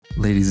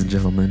Ladies and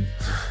gentlemen,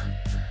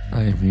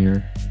 I am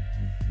here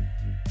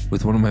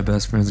with one of my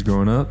best friends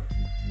growing up.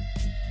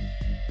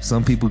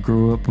 Some people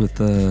grew up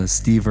with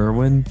Steve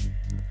Irwin.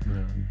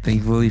 Yeah.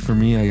 Thankfully for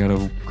me, I got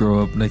to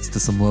grow up next to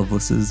some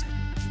Lovelesses.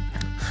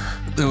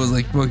 It was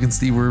like fucking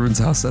Steve Irwin's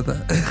house at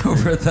that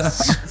over at that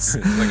house. It's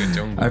like a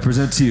jungle. I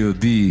present to you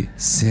the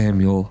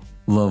Samuel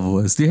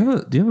Loveless. Do you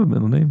have a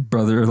middle name?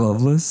 Brother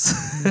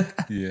Loveless?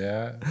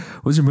 Yeah.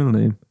 What's your middle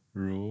name?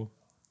 Rule.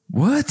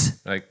 What?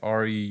 Like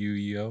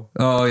Reueo.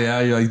 Oh yeah,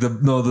 you're like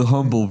the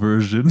humble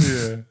version.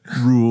 Yeah.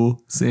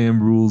 Rule.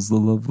 Sam rules the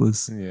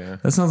Loveless. Yeah.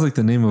 That sounds like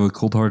the name of a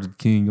cold-hearted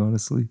king,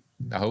 honestly.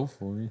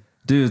 Hopefully.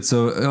 Dude,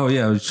 so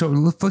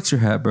flex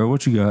your hat, bro.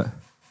 What you got?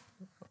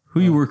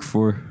 Who you work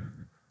for?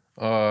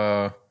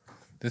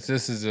 This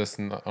is just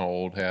an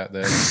old hat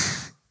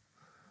that.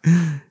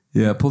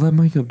 Yeah, pull that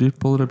mic up, dude.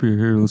 Pull it up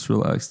here. Let's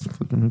relax.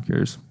 Fucking who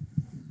cares?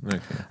 Okay.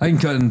 I can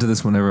cut into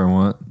this whenever I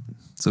want.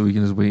 So we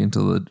can just wait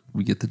until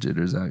we get the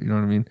jitters out. You know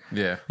what I mean?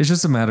 Yeah. It's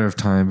just a matter of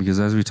time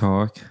because as we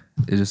talk,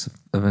 it just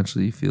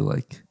eventually you feel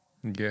like...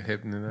 You get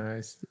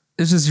hypnotized.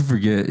 It's just you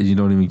forget and you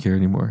don't even care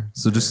anymore.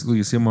 So just look,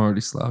 you see I'm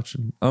already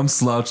slouching. I'm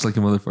slouched like a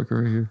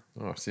motherfucker right here.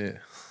 Oh, shit.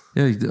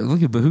 Yeah,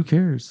 look at, but who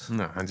cares?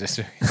 No, I'm just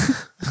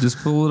Just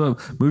pull it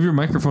up. Move your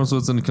microphone so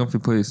it's in a comfy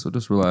place. So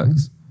just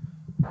relax.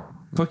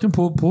 Fucking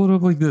pull it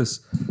up like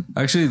this.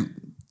 Actually...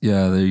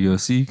 Yeah, there you go.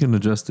 See, you can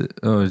adjust it.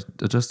 Oh,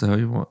 adjust it how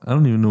you want. I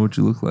don't even know what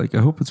you look like. I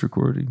hope it's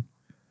recording.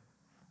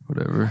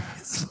 Whatever.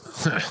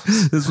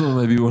 This one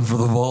might be one for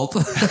the vault.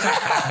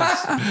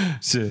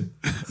 Shit.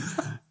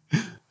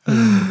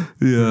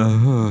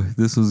 Yeah,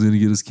 this one's going to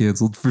get us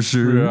canceled for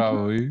sure.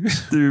 Probably.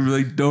 They're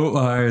like, don't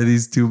hire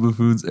these two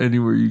buffoons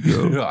anywhere you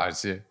go. Oh,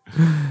 shit.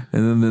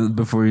 And then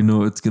before you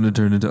know it, it's going to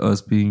turn into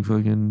us being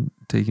fucking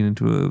taken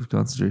into a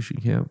concentration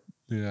camp.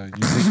 Yeah,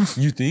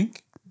 you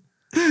think?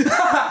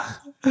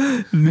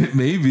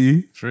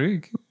 Maybe.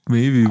 Freak.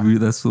 Maybe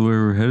that's where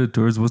we're headed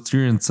towards. What's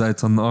your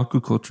insights on the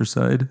aquaculture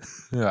side?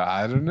 Yeah,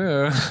 I don't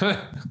know.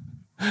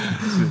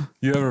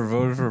 You ever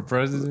voted for a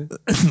president?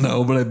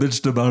 No, but I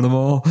bitched about them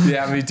all.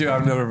 Yeah, me too.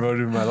 I've never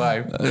voted in my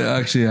life.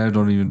 Actually, I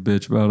don't even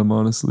bitch about them,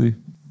 honestly.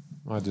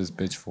 I just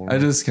bitch for them. I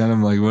just kind of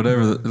like,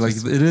 whatever. Like,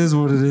 it is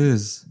what it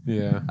is.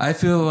 Yeah. I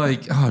feel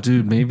like, oh,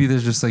 dude, maybe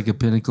there's just like a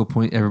pinnacle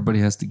point everybody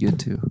has to get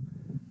to.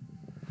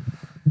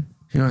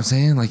 You know what I'm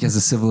saying? Like as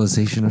a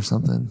civilization or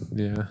something.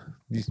 Yeah.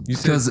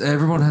 Because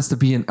everyone has to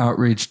be in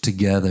outrage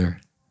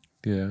together.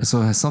 Yeah.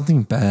 So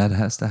something bad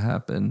has to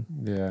happen.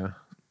 Yeah.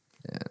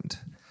 And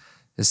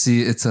you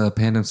see, it's a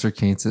Panem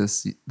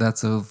Circenses.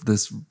 That's of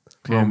this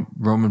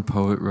Roman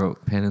poet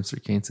wrote Panem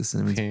Circenses.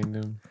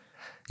 Panem.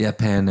 Yeah,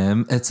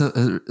 Panem. It's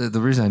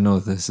the reason I know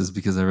this is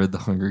because I read the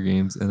Hunger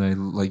Games and I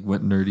like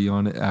went nerdy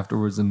on it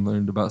afterwards and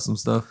learned about some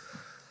stuff.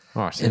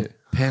 Oh shit. And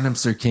Panem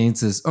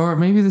Circenses, or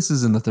maybe this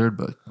is in the third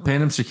book.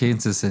 Panem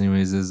Circenses,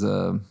 anyways, is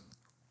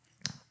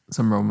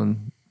some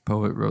Roman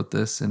poet wrote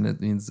this, and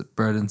it means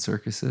bread and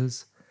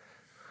circuses,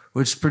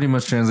 which pretty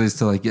much translates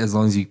to like as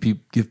long as you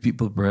give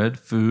people bread,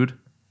 food,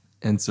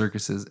 and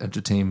circuses,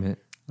 entertainment,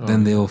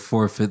 then they'll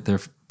forfeit their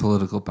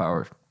political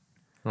power.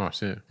 Oh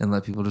shit! And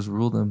let people just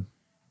rule them.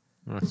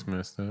 That's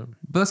messed up.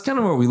 But that's kind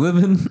of what we live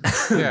in.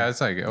 Yeah, it's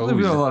like we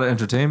got a lot of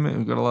entertainment.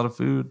 We've got a lot of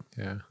food.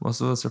 Yeah.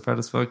 Most of us are fat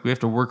as fuck. We have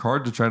to work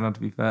hard to try not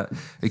to be fat.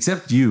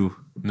 Except you.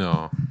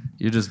 No.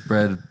 You're just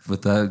bred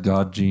with that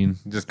God gene.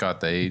 Just got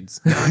the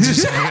AIDS. No, I'm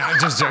just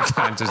joking.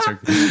 I'm just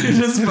joking. You're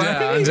just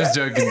Yeah, I'm just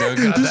joking.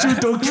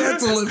 Don't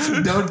cancel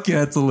him. Don't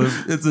cancel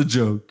him. It's a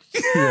joke.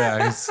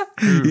 Yeah.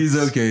 He's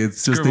okay.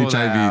 It's just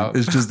HIV.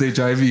 It's just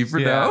HIV for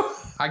now.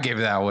 I gave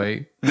it that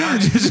way. No, I'm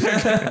just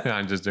joking.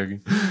 I'm just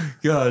joking.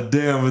 God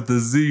damn, with the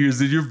zingers,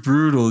 dude, you're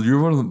brutal. You're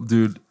one of them,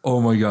 dude.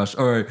 Oh my gosh.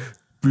 All right.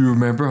 You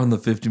remember on the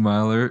 50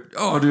 miler?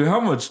 Oh, dude,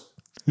 how much?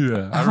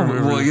 Yeah, I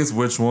remember. Well, I guess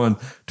which one?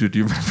 Dude, do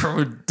you remember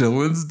when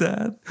Dylan's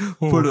dad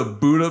put a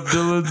boot up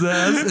Dylan's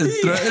ass and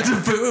threatened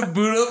to put a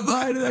boot up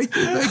mine? And I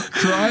kept like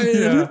crying.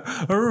 Yeah.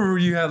 I remember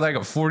you had like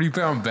a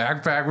 40-pound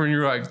backpack when you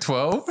were like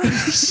 12.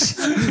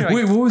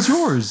 Wait, what was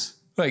yours?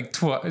 Like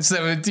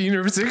 17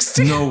 or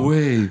 16. No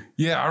way.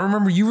 Yeah, I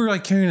remember you were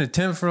like carrying a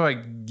tent for like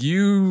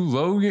you,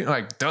 Logan,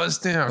 like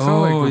Dustin. I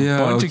felt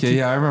yeah, okay,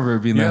 yeah, I remember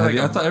it being that heavy.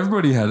 I thought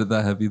everybody had it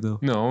that heavy though.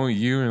 No, only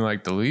you and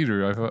like the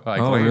leader. I felt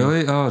like. Oh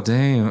really? Oh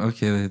damn.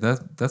 Okay,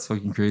 that's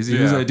fucking crazy.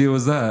 Whose idea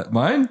was that?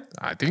 Mine?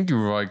 I think you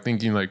were like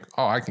thinking like,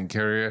 oh, I can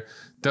carry it.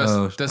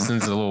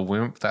 Dustin's a little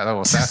wimp, that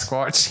little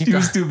Sasquatch. He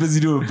was too busy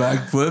doing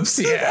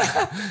backflips.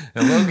 Yeah.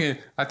 And Logan,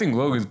 I think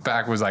Logan's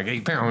back was like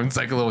 8 pounds,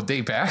 like a little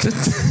day pack.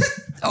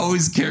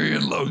 Always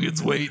carrying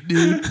Logan's weight,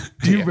 dude.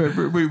 Do you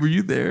remember? Wait, were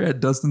you there at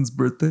Dustin's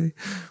birthday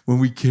when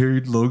we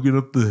carried Logan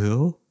up the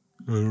hill?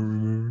 I don't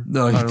remember.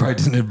 No, he probably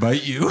didn't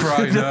invite you.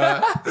 Probably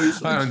not.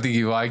 I don't think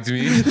he liked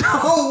me.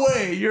 No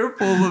way. You're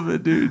full of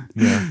it, dude.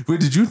 Yeah.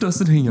 Wait, did you and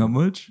Dustin hang out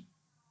much?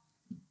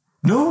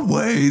 No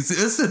way.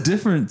 It's the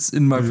difference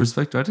in my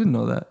perspective. I didn't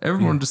know that.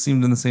 Everyone just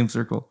seemed in the same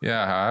circle.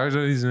 Yeah, I would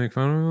always make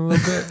fun of him a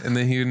little bit, and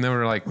then he would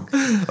never like.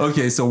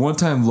 Okay, so one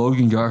time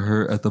Logan got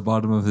hurt at the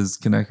bottom of his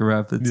Kanaka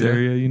Rapids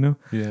area, you know?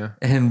 Yeah.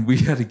 And we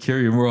had to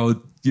carry him. We're all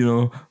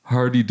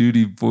hardy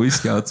duty Boy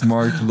Scouts,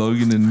 Mark,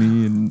 Logan, and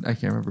me, and I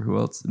can't remember who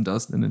else, and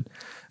Dustin, and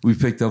we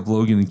picked up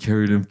Logan and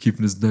carried him,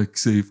 keeping his neck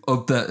safe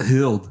up that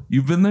hill.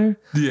 You've been there?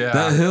 Yeah.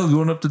 That hill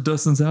going up to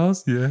Dustin's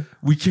house? Yeah.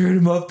 We carried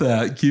him up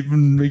that,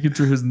 making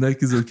sure his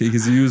neck is okay,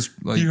 because he was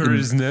like... You hurt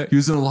his neck? He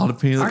was in a lot of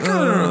pain. Like, I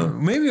kind of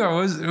maybe it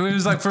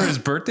was like for his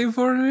birthday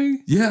party?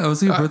 Yeah, it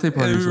was like a birthday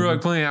party. And we were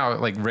like playing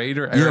out like raid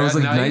or... Yeah, it was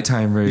like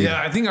nighttime raid.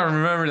 Yeah, I think I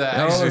remember that.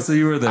 Oh, so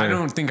you were there. I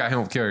don't think I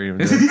helped carry him.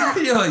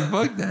 Yeah, like,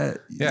 fuck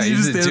that. Yeah, you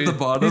just stay at the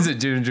bottom. He's a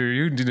ginger.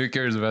 Who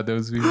cares about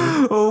those people?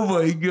 Oh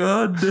my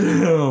god,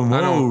 damn.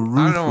 I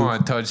don't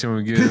want to touch him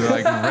and get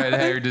like red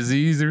hair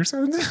disease or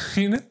something,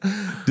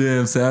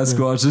 Damn,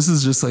 Sasquatch. This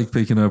is just like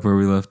picking up where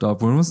we left off.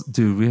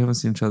 Dude, we haven't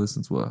seen each other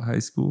since what, high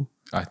school?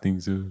 I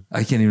think so.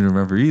 I can't even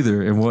remember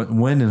either. And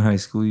when in high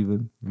school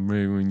even?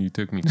 Maybe when you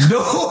took me.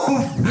 No!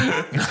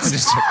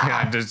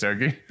 I'm just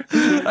joking.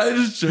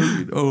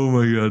 Oh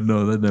my god,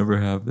 no, that never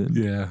happened.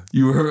 Yeah.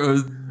 You were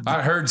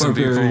I heard some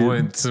people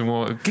went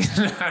to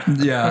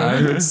Yeah, I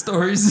heard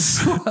stories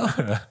as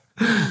well.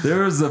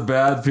 There was a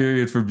bad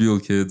period for Buell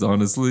kids,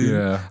 honestly.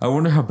 Yeah. I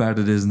wonder how bad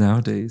it is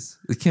nowadays.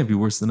 It can't be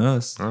worse than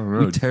us. I don't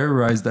know. We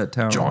terrorized that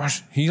town.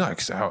 Josh, he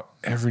likes out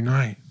every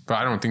night, but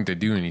I don't think they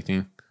do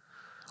anything.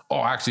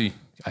 Oh, actually,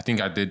 I think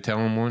I did tell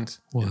him once.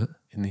 What?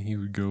 And then he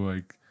would go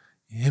like,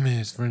 him and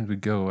his friends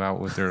would go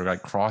out with their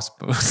like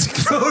crossbows.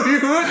 Oh,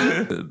 you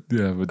would?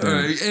 Yeah, but then...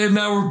 All right, and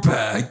now we're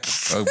back.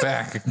 Oh,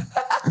 back.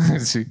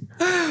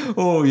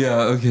 Oh,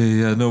 yeah. Okay,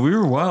 yeah. No, we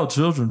were wild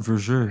children for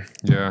sure.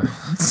 Yeah.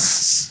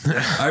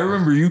 I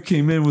remember you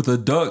came in with a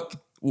duck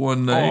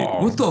one night.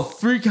 Oh. What the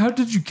freak? How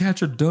did you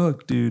catch a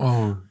duck, dude?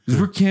 Oh. Because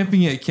we're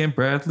camping at Camp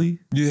Bradley.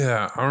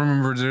 Yeah, I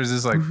remember there's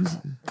this like Who's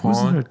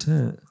pond. in our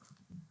tent?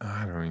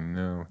 I don't even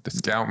know. The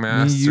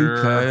Scoutmaster. Me,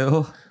 you,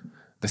 Kyle.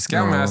 The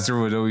Scoutmaster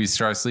would always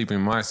try sleeping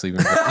in my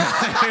sleeping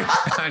bag.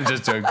 I'm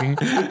just joking.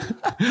 You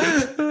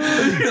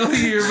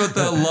hear about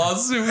that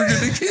lawsuit we're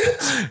gonna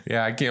get?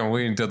 Yeah, I can't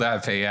wait until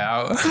that pay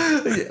out.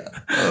 Yeah.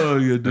 Oh,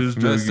 you're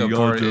just The messed up joking.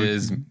 part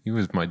is he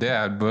was my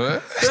dad,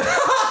 but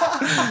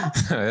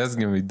that's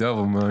gonna be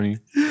double money.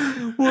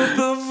 What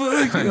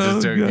the fuck? I'm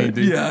just joking,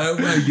 dude. Yeah,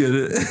 I get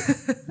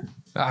it.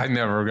 I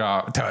never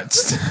got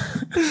touched.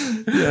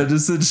 Yeah,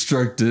 just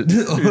instructed.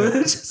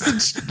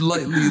 Just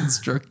lightly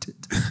instructed.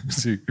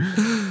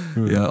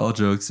 Yeah, all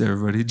jokes,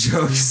 everybody.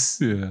 Jokes.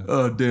 Yeah.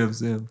 Oh, damn,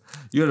 Sam.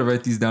 You gotta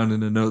write these down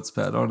in a notes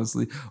pad,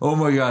 honestly. Oh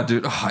my god,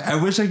 dude. Oh,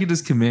 I wish I could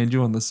just command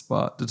you on the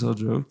spot to tell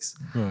jokes.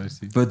 Oh, I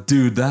see. But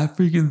dude, that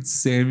freaking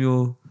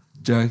Samuel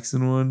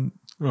Jackson one,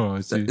 Oh,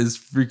 I see. that is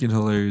freaking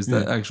hilarious.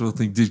 That actual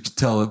thing. Dude,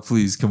 tell it,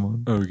 please. Come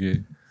on.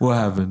 Okay. What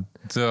happened?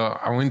 So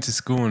I went to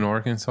school in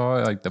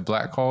Arkansas, like the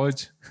black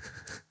college.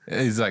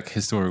 It's like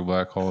historic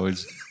black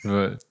college,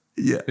 but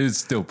Yeah. it's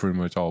still pretty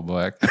much all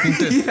black.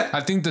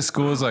 I think the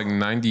school is like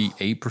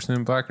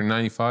 98% black or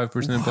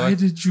 95% Why black.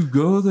 did you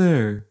go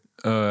there?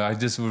 I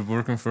just was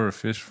working for a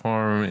fish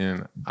farm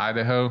in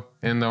Idaho,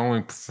 and the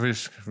only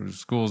fish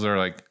schools are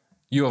like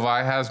U of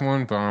I has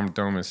one, but I'm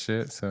dumb as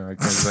shit. So I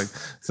was like,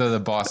 so the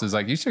boss was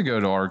like, you should go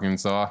to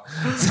Arkansas.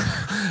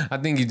 I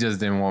think he just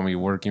didn't want me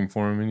working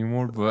for him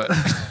anymore, but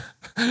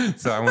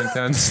so I went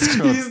down to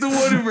school. He's the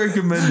one who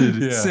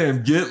recommended Yeah.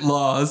 Sam, get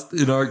lost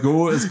in our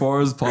go as far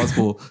as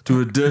possible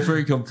to a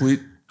different complete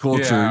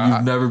culture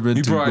you've never been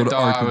he to. probably Go to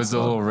thought Arkansas. I was a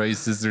little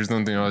racist or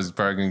something. I was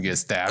probably gonna get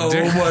stabbed. Oh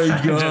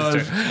my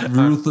gosh.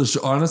 Ruthless.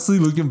 Honestly,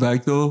 looking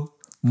back though,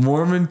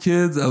 Mormon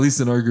kids, at least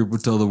in our group,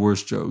 would tell the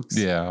worst jokes.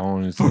 Yeah,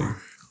 honestly.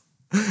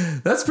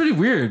 That's pretty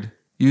weird.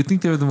 You'd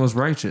think they were the most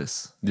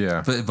righteous.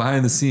 Yeah. But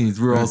behind the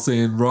scenes, we're all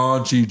saying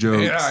raunchy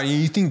jokes. Yeah,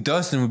 you think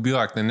Dustin would be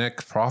like the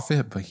next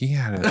prophet, but he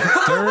had a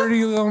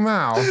dirty little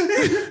mouth.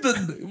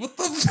 What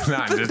the fuck?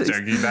 Nah, I'm just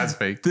joking. That's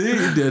fake.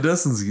 Yeah,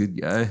 Dustin's a good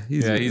guy.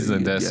 He's the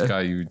good best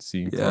guy you would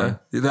see. Yeah.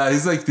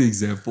 He's like the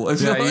example. I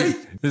feel like.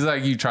 It's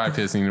like you try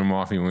pissing him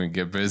off, he wouldn't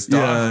get pissed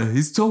Yeah, off.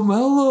 he's too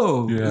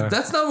mellow. Yeah.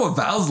 That's not what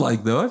Val's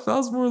like, though.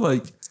 Val's more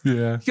like,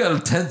 Yeah. he got a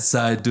tense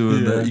side to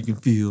him that you can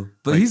feel.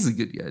 But he's a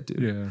good guy,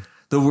 too. Yeah.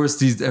 The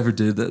worst he ever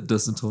did that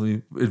Dustin told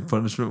me in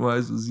punishment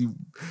wise was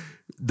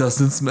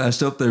Dustin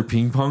smashed up their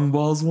ping pong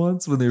balls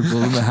once when they were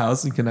building the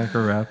house in Kanaka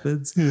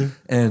Rapids. Yeah.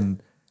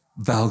 And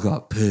Val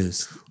got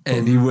pissed.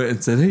 And he went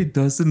and said, hey,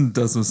 Dustin. And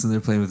Dustin was sitting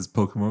there playing with his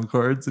Pokemon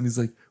cards. And he's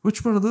like,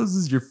 which one of those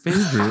is your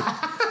favorite?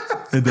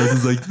 And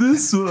Dustin's like,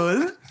 this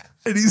one.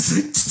 And he's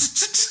like,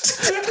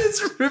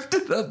 just ripped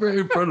it up right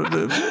in front of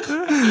him.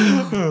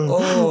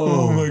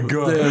 Oh my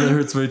God. Damn, that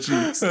hurts my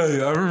cheeks.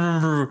 Hey, I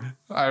remember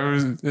I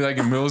was like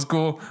in middle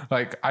school,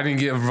 like I didn't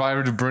get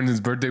invited to Brendan's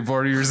birthday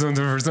party or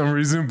something for some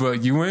reason,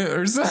 but you went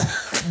or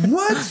something.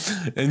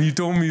 What? And you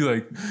told me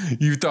like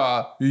you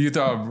thought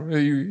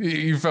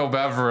you felt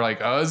bad for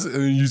like us,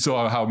 and you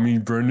saw how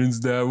mean Brendan's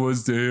dad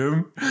was to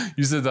him.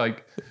 You said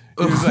like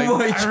he was like,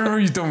 I remember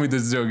you told me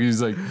this joke. He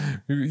was like,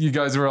 you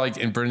guys were like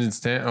in Brendan's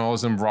tent, and all of a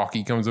sudden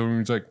Rocky comes over and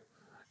he's like,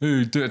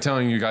 hey,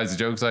 telling you guys the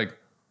jokes like,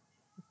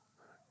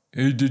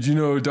 hey, did you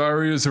know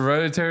diarrhea is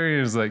hereditary?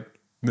 And it's like,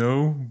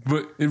 no,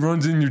 but it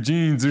runs in your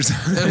genes or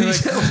something.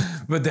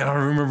 But then I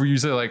remember you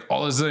said like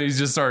all of a sudden he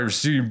just started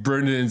shooting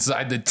Brendan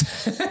inside the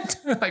tent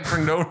like for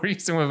no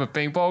reason with a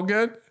paintball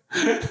gun.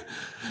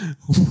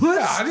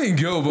 What? I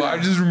didn't go, but I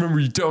just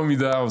remember you telling me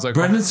that. I was like,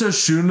 Brendan started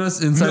shooting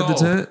us inside the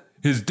tent?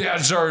 His dad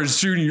started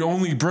shooting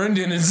only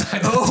Brendan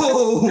inside the tent.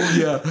 Oh,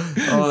 yeah.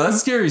 Oh, that's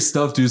scary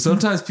stuff, dude.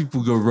 Sometimes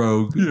people go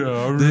rogue.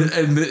 Yeah.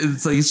 And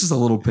it's like, it's just a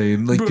little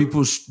pain. Like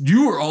people,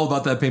 you were all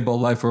about that paintball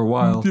life for a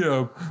while.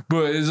 Yeah.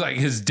 But it's like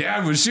his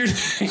dad was shooting.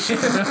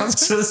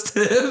 Just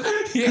him?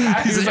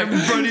 Yeah. He's like,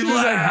 everybody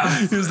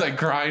laugh. He was like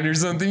crying or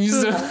something. You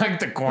stood in like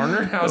the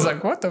corner. I was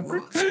like, what the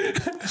frick?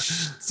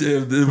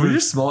 Damn, when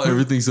you're small,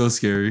 everything's so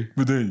scary.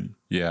 But then,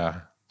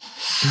 yeah.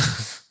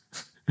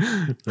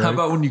 Right? How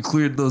about when you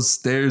cleared those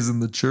stairs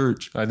in the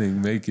church? I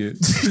didn't make it.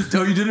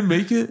 Oh, you didn't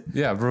make it?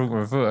 Yeah, I broke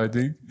my foot, I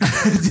think.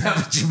 Yeah,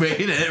 but you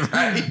made it,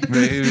 right?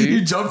 Maybe.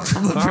 You jumped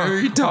from the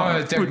very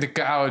top.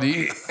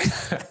 Technicality. I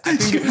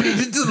think you made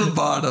it to the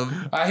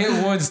bottom. I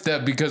hit one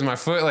step because my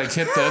foot like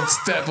hit that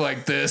step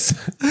like this.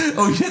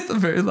 Oh, you hit the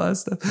very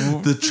last step.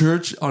 The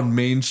church on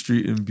Main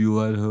Street in Buell,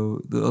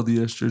 Idaho, the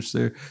LDS Church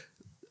there.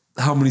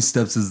 How many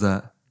steps is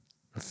that?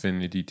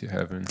 Affinity to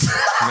heaven.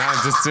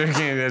 Not just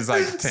thinking there's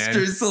like 10.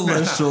 Straight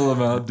celestial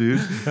amount, dude.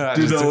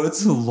 Dude, no,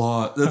 it's a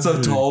lot. That's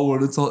a tall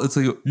one. It's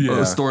like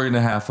a story and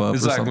a half up.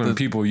 It's like something. When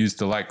people used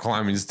to like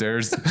climbing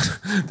stairs.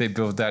 They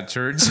built that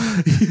church.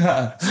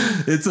 Yeah.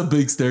 It's a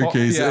big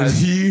staircase. Oh,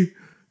 yeah.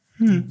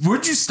 And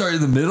where'd you start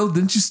in the middle?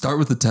 Didn't you start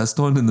with the test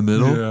one in the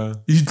middle? Yeah.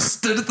 You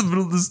stood at the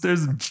middle of the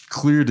stairs and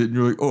cleared it, and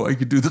you're like, oh, I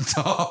could do the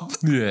top.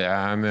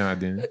 Yeah, no, I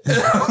didn't.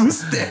 I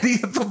was standing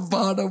at the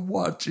bottom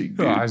watching,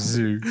 dude. Oh, I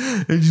see.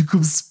 And you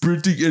come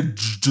sprinting and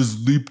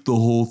just leap the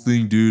whole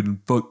thing, dude, and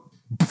fuck.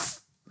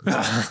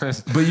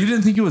 But you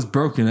didn't think it was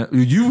broken.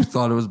 You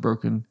thought it was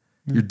broken.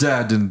 Your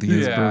dad didn't think it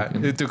was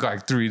broken. It took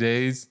like 3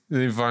 days.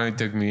 And he finally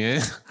took me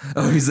in.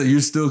 Oh, he's like,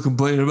 you're still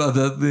complaining about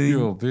that thing? You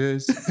little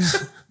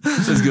bitch.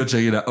 Let's go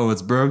check it out. Oh,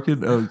 it's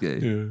broken? Okay.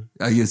 Yeah.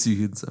 I guess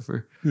you can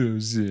suffer. Oh,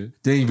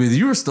 shit. Dang, but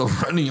you were still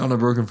running on a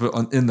broken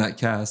foot in that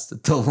cast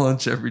until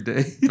lunch every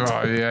day.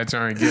 Oh, yeah,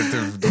 trying to get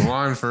to the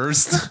line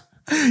first.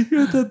 You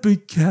had that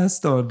big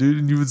cast on, dude,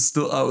 and you would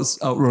still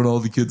outrun all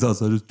the kids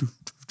outside.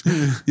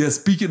 Yeah,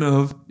 speaking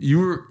of,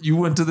 you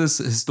went to this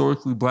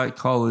historically black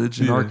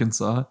college in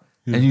Arkansas,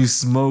 and you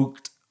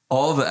smoked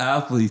all the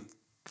athletes.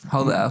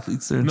 How the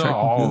athletes there in track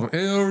and field?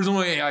 There was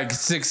only like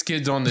 6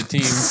 kids on the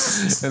team,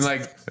 and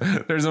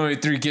like there's only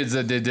 3 kids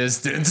that did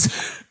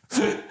distance.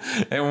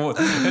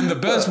 And the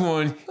best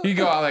one, he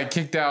got like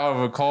kicked out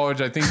of a college,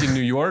 I think in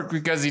New York,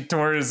 because he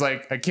tore his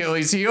like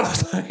Achilles heel.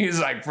 He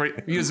was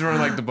running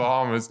like the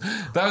Bahamas.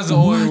 That was the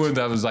only one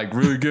that was like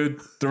really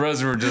good. The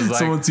rest were just like,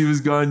 so once he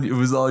was gone, it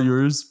was all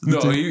yours.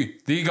 No,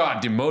 he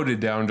got demoted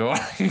down to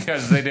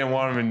because they didn't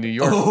want him in New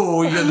York.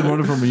 Oh, he got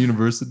demoted from a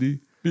university.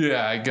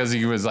 Yeah, because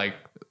he was like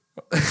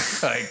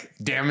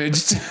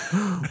damaged.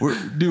 Oh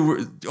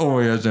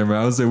my gosh, never mind.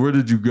 I was like, where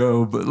did you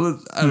go? But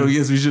I don't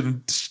guess we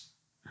shouldn't.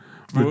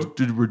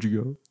 Where'd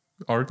you go?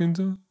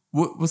 Arkansas?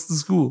 What's the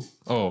school?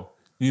 Oh,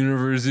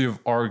 University of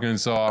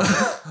Arkansas.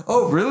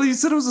 Oh, really? You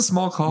said it was a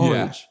small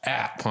college.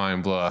 Yeah, at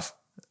Pine Bluff.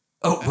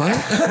 Oh, what?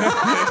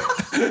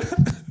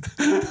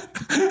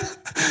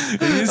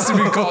 It used to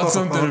be called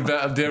something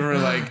about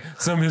different, like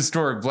some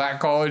historic black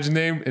college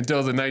name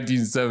until the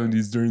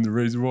 1970s during the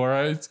race war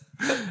riots.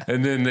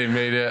 And then they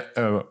made it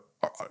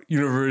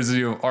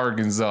University of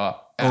Arkansas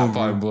at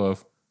Pine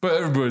Bluff. But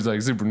everybody's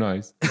like super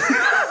nice.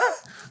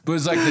 But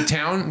it's like the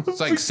town, it's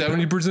like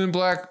 70%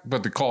 black,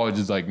 but the college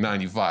is like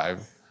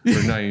 95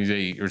 or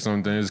 98 or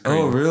something. It's crazy.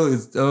 Oh, really?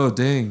 Oh,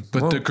 dang.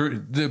 But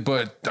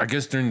but I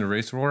guess during the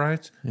race war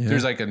riots,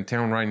 there's like a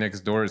town right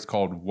next door. It's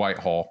called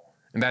Whitehall.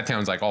 And that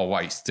town's like all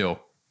white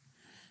still.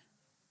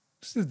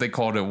 They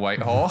called it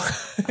Whitehall.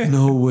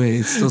 No way.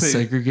 It's still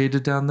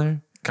segregated down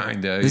there?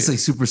 Kinda. It's like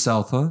super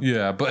south, huh?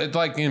 Yeah, but it's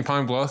like in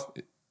Pine Bluff,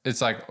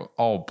 it's like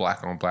all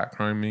black on black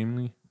crime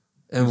mainly.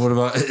 And what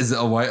about, is it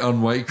a white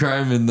on white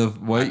crime in the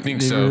white I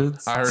think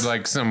neighborhoods? so. I heard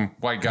like some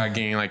white guy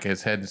getting like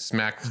his head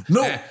smacked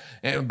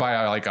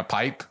by like a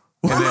pipe.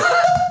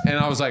 And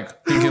I was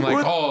like thinking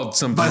like,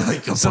 some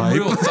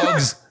real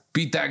thugs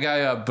beat that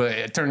guy up. But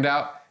it turned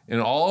out in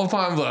all of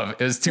Pine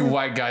Bluff, is 2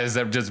 white guys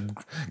that just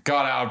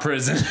got out of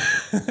prison.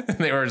 And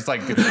they were just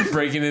like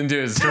breaking into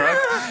his truck.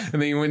 And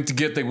then he went to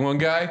get the one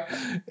guy.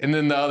 And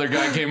then the other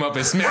guy came up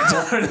and smacked him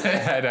over the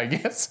head, I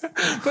guess.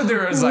 But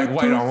there was like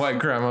white on white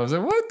crime. I was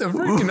like, what the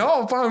freaking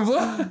all Pine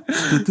Bluff?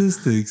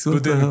 Statistics.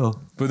 What the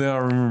hell? But then I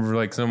remember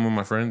like some of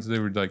my friends, they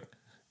were like,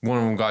 one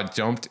of them got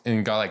jumped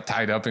and got like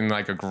tied up in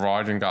like a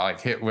garage and got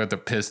like hit with a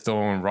pistol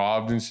and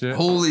robbed and shit.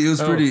 Holy, it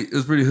was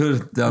pretty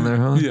hood down there,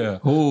 huh? Yeah.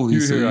 Holy,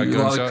 you hear, like, a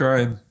lot of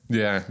crime.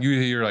 Yeah, you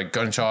hear like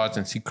gunshots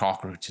and see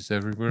cockroaches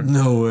everywhere.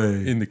 No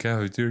way. In the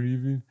cafeteria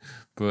even.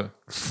 But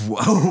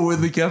whoa,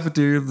 in the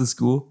cafeteria of the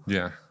school?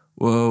 Yeah.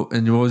 Whoa,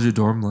 and what was your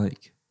dorm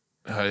like?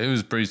 It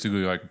was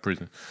basically like a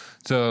prison.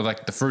 So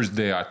like the first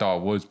day I thought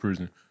it was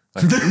prison.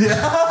 Like,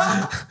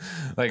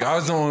 like I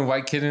was the only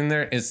white kid in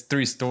there. It's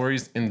 3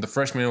 stories, and the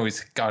freshman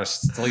always got to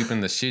sleep in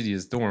the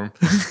shittiest dorm.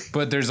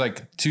 But there's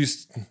like two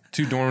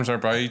dorms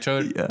right by each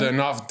other. Yeah. They're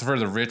not for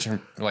the rich and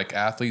like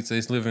athletes. They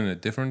just live in a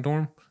different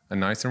dorm, a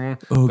nicer one.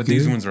 Okay. But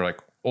these ones are like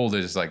old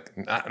as like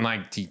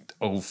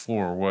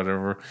 1904 or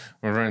whatever.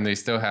 And they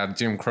still had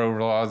Jim Crow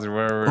laws or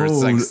whatever.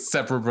 It's like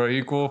separate but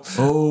equal.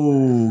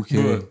 Oh,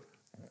 okay.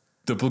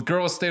 But the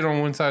girls stayed on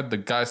one side, the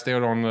guys stayed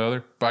on the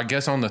other. But I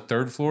guess on the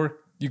 3rd floor,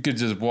 you could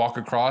just walk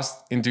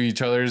across into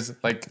each other's,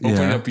 like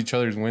open up each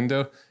other's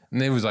window.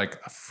 And it was like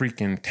a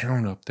freaking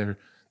town up there.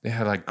 They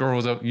had like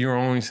girls up. You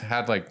always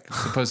had like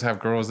supposed to have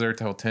girls there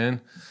till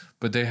 10.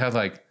 But they had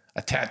like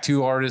a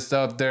tattoo artist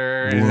up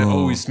there. And it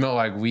always smelled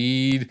like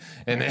weed.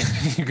 And then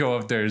you go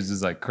up there, it's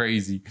just like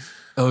crazy.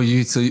 Oh,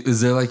 so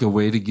is there like a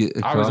way to get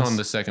across? I was on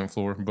the 2nd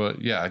floor,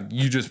 but yeah,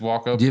 you just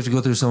walk up. Do you have to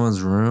go through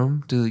someone's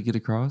room to get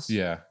across?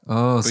 Yeah.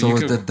 Oh, but so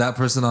did that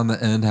person on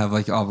the end have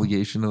like an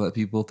obligation to let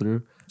people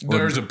through?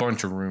 There's a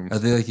bunch of rooms. Are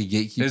they like a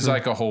gatekeeper? It's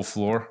like a whole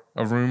floor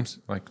of rooms,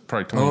 like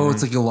probably 20 rooms.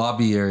 It's like a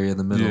lobby area in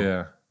the middle.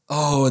 Yeah.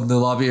 Oh, and the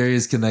lobby area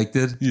is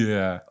connected?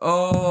 Yeah.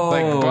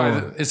 Oh.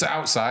 Like, it's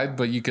outside,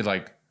 but you could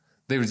like,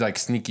 they would like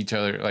sneak each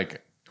other,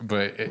 like,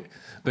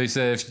 they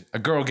said if a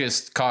girl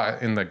gets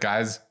caught in the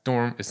guy's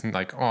dorm, it's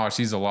like, oh,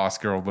 she's a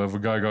lost girl. But if a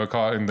guy got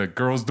caught in the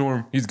girl's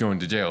dorm, he's going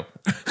to jail.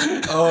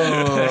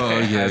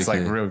 Oh, yeah. It's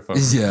like really fun.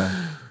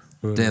 Yeah.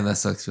 Damn, that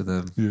sucks for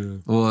them. Yeah.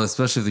 Well,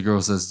 especially if the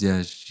girl says,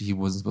 yeah, he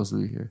wasn't supposed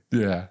to be here.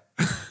 Yeah.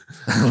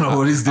 I don't know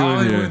what he's doing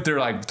I here. went there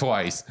like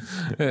twice.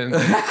 And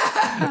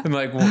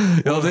like,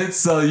 well, they'd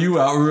sell you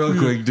out real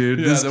quick, dude.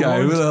 Yeah, this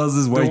guy, who the hell is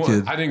this white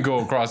kid? I didn't go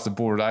across the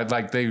board.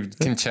 They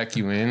can check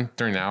you in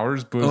during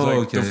hours, but it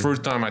was the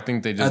first time I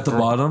think they just at the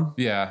bottom.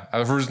 Yeah,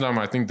 the first time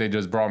I think they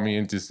just brought me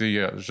in to see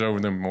show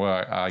them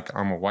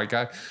I'm a white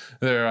guy.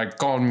 They're like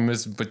calling me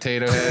Mr.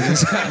 Potato Head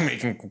and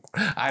making.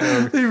 I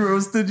don't. They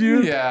roasted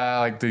you. Yeah,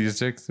 like these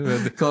chicks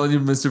calling you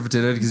Mr.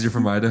 Potato Head because you're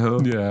from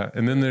Idaho. Yeah,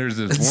 and then there's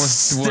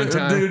this one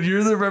time, dude.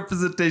 You're the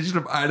representation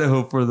of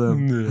Idaho for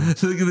them. Yeah.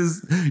 Look at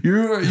this.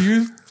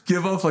 You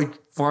give off like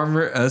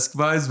farmer-esque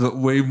vibes, but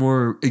way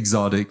more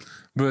exotic.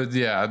 But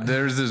yeah,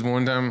 there's this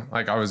one time,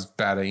 like I was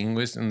bad at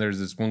English, and there's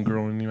this one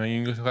girl in my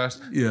English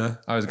class. Yeah.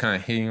 I was kind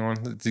of hitting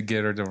on to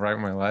get her to write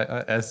my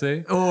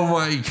essay. Oh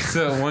my God.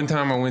 So one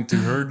time I went to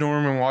her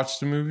dorm and watched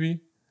the movie,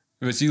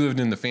 but she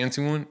lived in the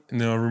fancy one. And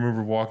then I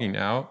remember walking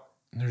out,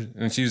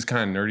 and she was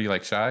kind of nerdy,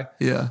 like shy.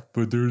 Yeah.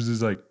 But there was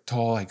this like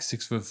tall, like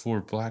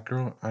 6'4" black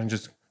girl. I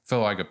just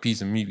felt like a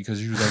piece of meat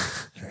because she was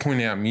like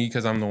pointing at me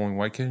because I'm the only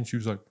white kid, and she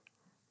was like,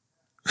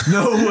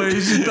 no way,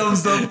 she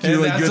thumbs up you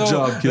like, good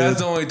job, kid. That's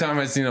the only time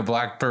I've seen a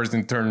black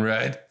person turn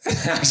red.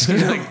 She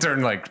like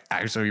turned like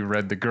actually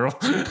red, the girl.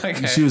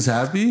 Like, she was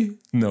happy?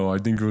 No, I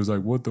think it was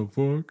like, what the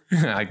fuck?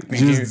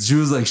 She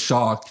was like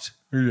shocked.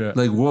 Yeah.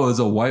 Like, whoa, there's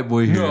a white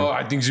boy here. No,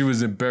 I think she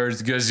was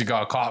embarrassed because she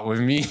got caught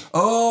with me.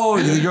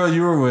 Oh, the girl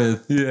you were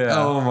with. Yeah.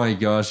 Oh my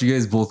gosh. You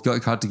guys both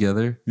got caught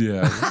together?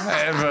 Yeah.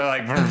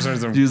 But like,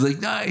 she was like,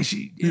 nice.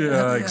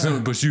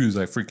 But she was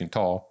like freaking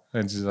tall.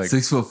 And she's like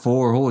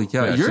 6'4". Holy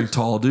cow. Yeah, you're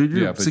tall, dude.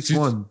 You're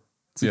 6'1".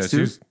 6'2"? Yeah,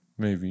 she's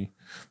maybe.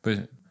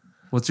 But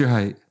what's your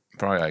height?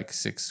 Probably like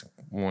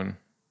 6'1".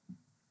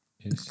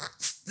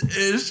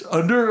 Ish,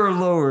 under or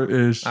lower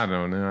ish? I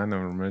don't know. I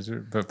never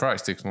measured, but probably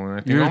 6'1". I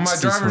think You're on my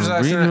driver's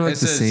license it says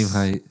the same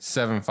height,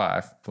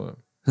 7'5". But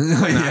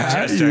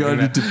yeah, you got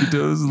your tippy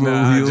toes,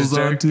 little heels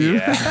on too.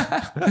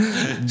 Yeah.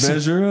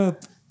 Measure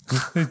up.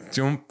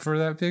 Jump for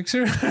that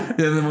picture. Yeah,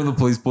 then when the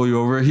police pull you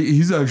over,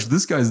 he's actually,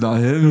 this guy's not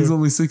him. He's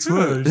only 6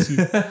 foot.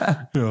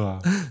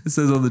 It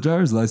says on the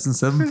driver's license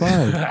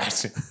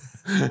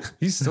 7'5".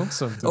 He stole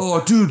something.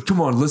 Oh, dude,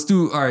 come on. Let's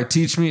do. All right,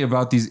 teach me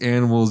about these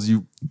animals.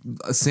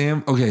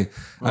 Sam. Okay,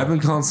 I've been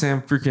calling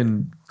Sam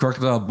freaking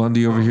Crocodile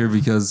Bundy over here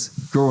because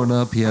growing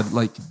up he had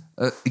like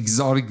an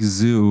exotic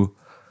zoo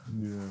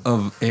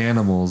of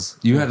animals.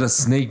 You had a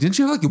snake. Didn't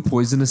you have like a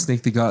poisonous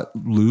snake that got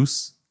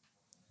loose?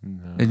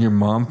 No. And your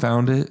mom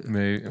found it?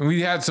 Maybe.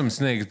 We had some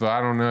snakes, but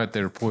I don't know if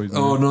they were poisonous.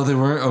 Oh, no, they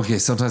weren't? Okay,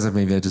 sometimes I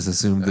just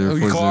assumed they were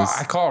poisonous.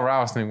 I caught a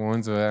rattlesnake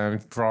once. No,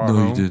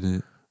 you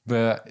didn't.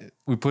 But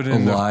we put it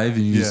alive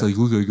and you just like,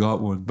 look, I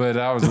got one. But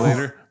that was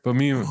later. But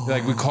me,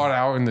 like, we caught it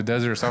out in the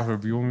desert south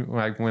of Buell,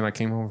 like when I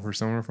came home for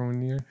summer from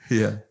one year.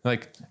 Yeah.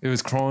 Like, it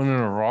was crawling in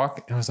a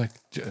rock. And I was like,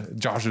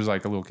 Josh was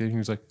like a little kid. He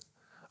was like,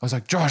 I was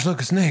like, Josh,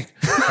 look, a snake.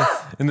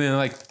 And then,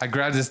 like, I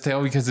grabbed his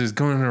tail because it was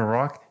going in a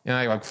rock, and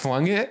I, like,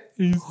 flung it.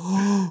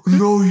 No,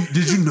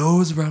 did you know it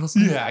was a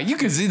rattlesnake? Yeah, you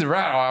could see the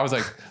rattle. I was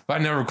like, I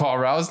never caught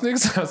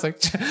rattlesnakes. I was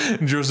like,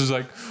 and Josh was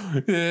like,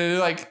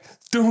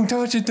 don't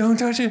touch it, don't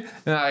touch it.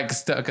 And I like,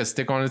 stuck a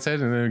stick on its head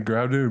and then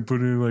grabbed it and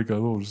put it in like a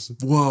little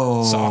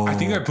sock. I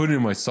think I put it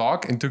in my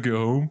sock and took it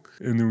home,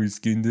 and then we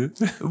skinned it.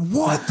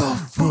 What the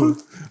fuck?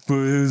 But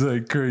it was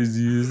like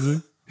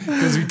crazy,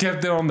 because we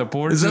kept it on the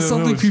porch. Is that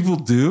something people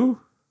do?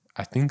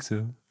 I think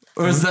so.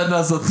 Or is that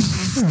not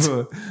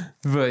something?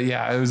 but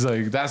yeah, it was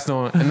like, that's the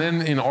one. And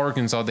then in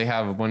Arkansas, they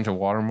have a bunch of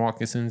water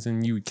moccasins,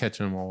 and you would catch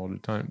them all the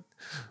time.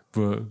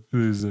 But it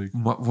was like,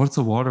 what's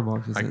a water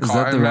moccasin? like Is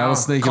that the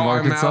rattlesnake of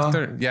Arkansas?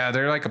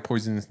 They're like a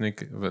poisonous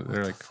snake, but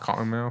they're like a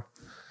cottonmouth.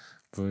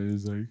 But it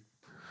was like,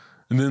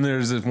 and then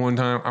there's this one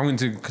time I went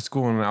to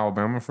school in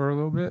Alabama for a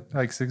little bit,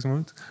 like 6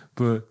 months.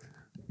 But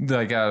like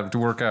I got to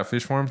work at a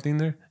fish farm thing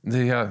there.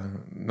 They had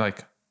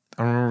like,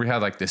 I remember we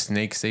had like the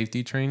snake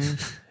safety training,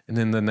 and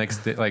then the next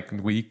day, like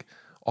week,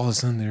 all of a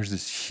sudden there's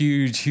this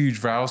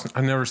huge rattlesnake.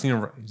 I've never seen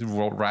a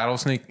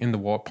rattlesnake in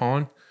the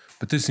pond,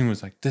 but this thing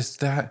was like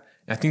that.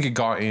 I think it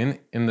got in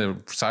the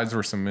sides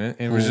were cement.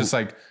 And it was just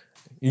like,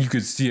 you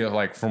could see it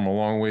like from a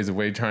long ways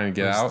away trying to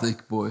get out.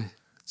 Thick boy.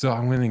 So I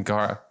went and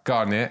got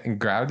a net and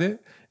grabbed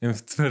it and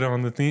put it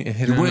on the thing and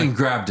hit it. You went and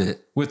grabbed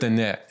it with a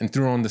net and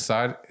threw it on the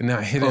side. And then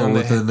I hit it on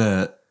with the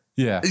net.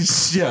 Yeah.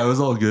 Yeah, it was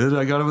all good.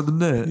 I got it with the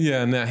net.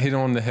 Yeah, and then I hit it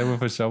on the head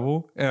with a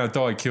shovel. And I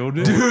thought I killed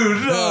it.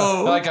 Dude,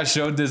 no. Like I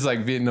showed this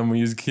like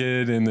Vietnamese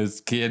kid and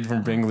this kid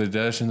from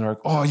Bangladesh. And they're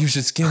like, oh, you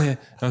should skin it.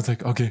 I was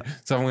like, okay.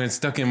 So I went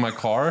stuck in my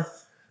car.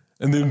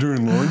 And then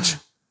during lunch,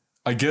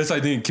 I guess I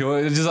didn't kill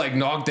it. It just like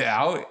knocked it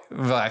out.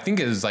 I think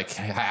it was like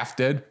half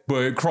dead,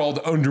 but it crawled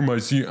under my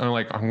seat. I'm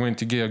like, I went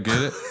to get it.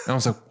 And I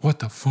was like, what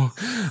the fuck?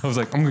 I was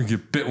like, I'm going to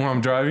get bit when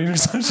I'm driving or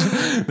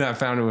something. Then I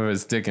found it with a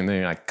stick and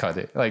then I cut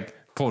it. Like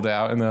pulled it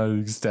out and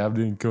I stabbed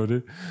it and cut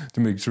it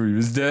to make sure he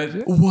was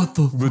dead. What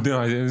the fuck? But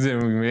then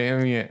we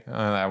made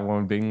that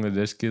one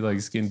Bangladesh kid like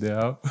skinned it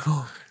out.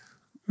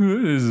 It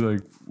was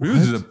like, it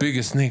was the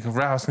biggest snake,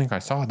 rattlesnake I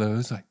saw though. It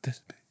was like this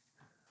big.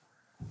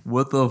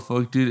 What the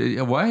fuck, dude?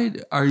 Why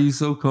are you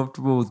so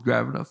comfortable with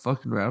grabbing a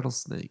fucking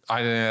rattlesnake?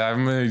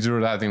 I'm really sure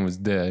that thing was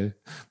dead.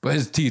 But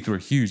his teeth were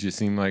huge, it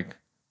seemed like.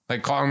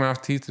 Like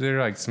cottonmouth teeth,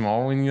 they're like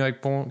small when you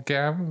like grab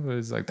them. But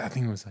it's like that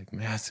thing was like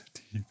massive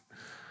teeth.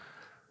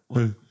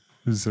 It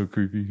was so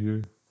creepy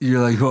here.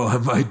 You're like, oh, I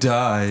might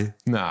die.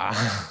 Nah.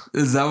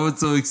 Is that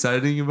what's so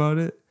exciting about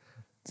it?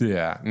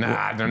 Yeah. Nah,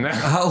 I don't know.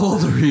 How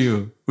old are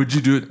you? Would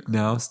you do it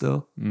now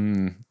still?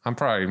 I'm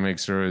probably make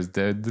sure it's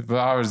dead. But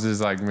I was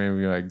just like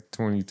maybe like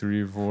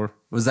 23 or 4.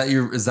 Is that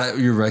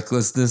your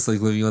recklessness, like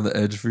living on the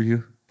edge for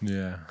you?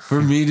 Yeah.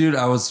 For me, dude,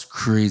 I was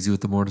crazy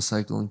with the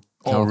motorcycle in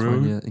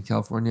California. Really? In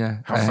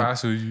California. How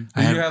fast were you?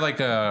 You had like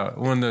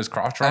one of those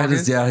cross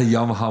rockets? I had a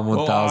Yamaha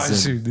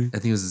 1000. I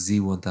think it was a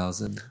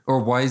Z1000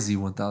 or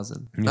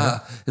YZ1000. Yeah.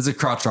 It's a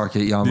crotch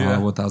rocket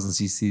Yamaha 1000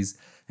 cc's.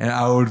 And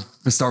I would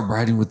start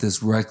riding with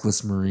this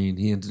reckless Marine.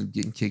 He ended up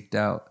getting kicked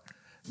out.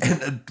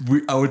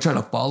 And I would try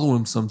to follow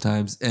him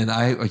sometimes. And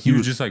he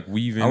would just like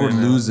weave in. I would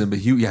lose him, but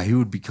he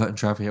would be cutting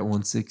traffic at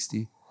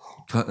 160,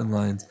 cutting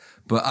lines.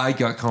 But I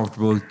got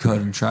comfortable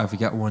cutting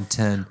traffic at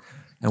 110.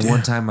 And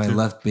one time I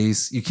left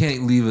base. You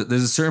can't leave it.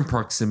 There's a certain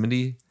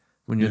proximity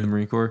when you're in the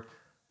Marine Corps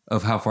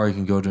of how far you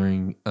can go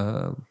during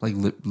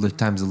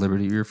times of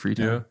liberty or your free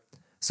time. Yeah.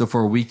 So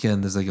for a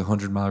weekend, there's like a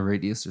 100-mile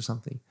radius or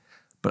something.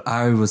 But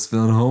I was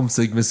feeling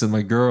homesick, missing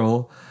my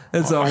girl.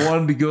 And so I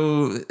wanted to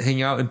go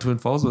hang out in Twin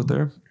Falls with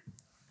her.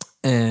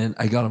 And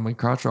I got on my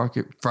crotch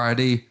rocket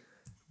Friday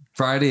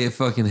it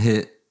fucking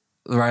hit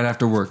right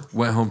after work.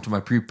 Went home to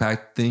my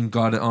pre-packed thing,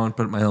 got it on,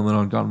 put my helmet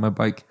on, got on my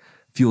bike,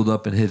 fueled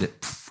up and hit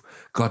it.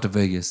 Got to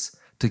Vegas,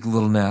 took a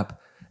little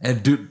nap.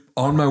 And dude,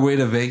 on my way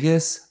to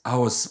Vegas, I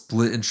was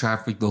split in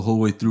traffic the whole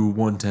way through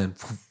 110.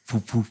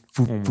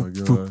 Oh my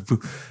God.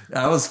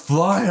 I was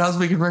flying. I was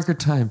making record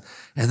time.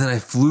 And then I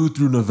flew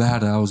through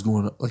Nevada. I was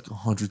going like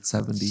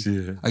 170.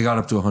 Shit. I got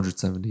up to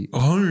 170.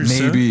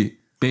 170?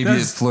 Maybe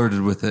it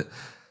flirted with it.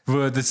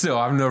 But still,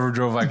 I've never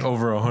drove like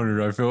over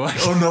 100, I feel like.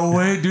 Oh, no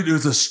way. Dude, it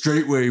was a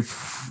straight wave.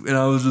 And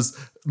I was just,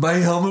 my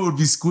helmet would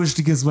be squished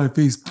against my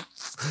face.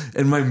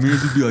 And my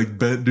mirrors would be like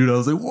bent, dude. I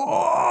was like,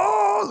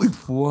 whoa, like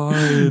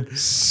flying.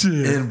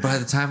 Shit. And by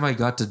the time I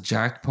got to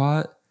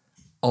Jackpot,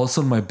 all of a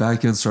sudden my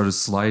back end started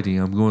sliding.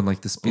 I'm going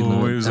like the speed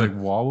limit. It was like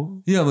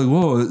wobble? Yeah, I'm like,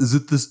 whoa, is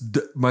it this?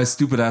 My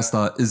stupid ass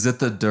thought, is it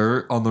the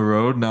dirt on the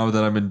road now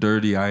that I'm in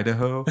dirty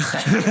Idaho?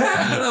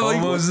 I'm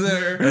almost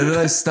there. And then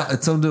I stopped.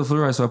 It's something to the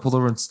right, so I pulled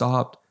over and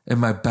stopped. And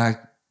my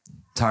back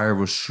tire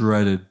was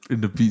shredded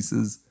into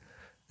pieces.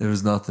 There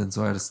was nothing,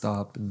 so I had to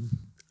stop. And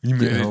you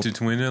made it to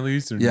Twin at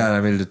least? Or yeah, I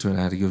made it to Twin.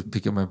 I had to go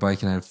pick up my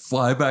bike and I had to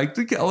fly back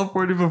to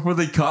California before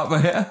they caught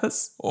my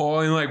ass.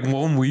 Oh, in like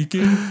one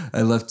weekend?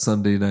 I left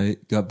Sunday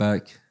night, got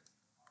back.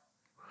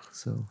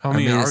 So how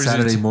many hours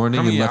Saturday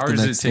morning and left the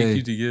next day. How many hours did it take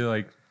you to get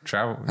like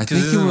travel? I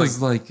think it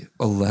was like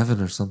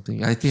 11 or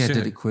something. I think I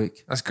did it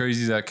quick. That's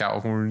crazy that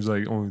California's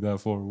like only that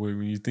far away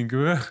when you think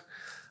of it.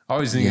 I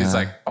always think it's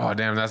like, oh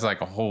damn, that's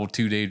like a whole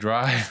 2-day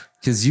drive.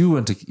 Because you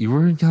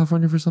were in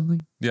California for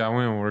something? Yeah, I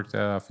went and worked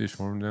at a fish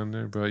farm down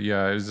there. But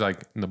yeah, it was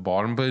like in the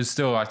bottom. But it's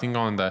still, I think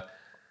on the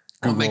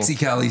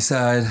Mexicali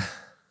side.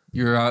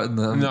 You're out in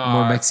the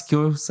more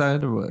Mexico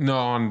side or what? No,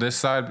 on this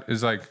side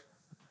is like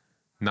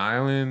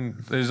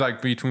Nyland. It's like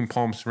between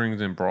Palm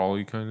Springs and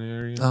Brawley kind of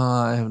area.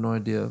 I have no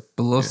idea.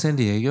 Below San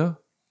Diego?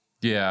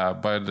 Yeah,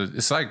 but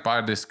it's like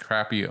by this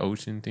crappy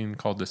ocean thing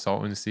called the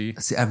Salton Sea.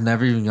 See, I've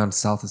never even gone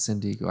south of San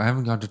Diego. I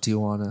haven't gone to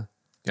Tijuana.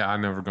 Yeah,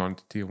 I've never gone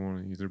to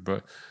Tijuana either.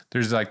 But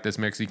there's like this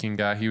Mexican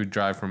guy. He would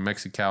drive from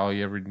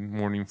Mexicali every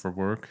morning for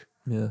work.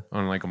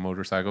 on like a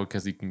motorcycle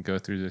because he can go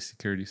through the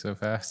security so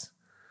fast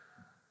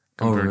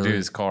compared to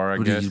his car. I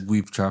guess. He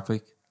weave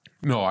traffic?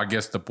 No, I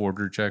guess the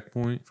border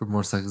checkpoint For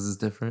motorcycles is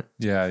different.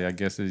 Yeah, I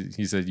guess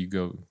he said you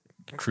go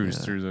cruise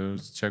through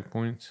those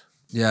checkpoints.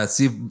 Yeah,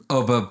 see,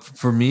 but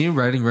for me,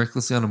 riding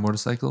recklessly on a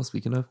motorcycle,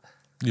 speaking of,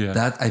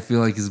 that I feel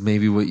like is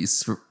maybe what you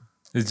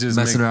it's just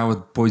messing around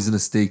with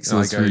poisonous snakes. So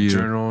like for you.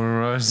 Adrenaline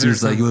rush. So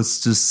it's like,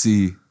 let's just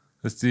see.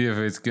 Let's see if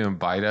it's going to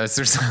bite us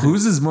or something.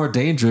 Whose is more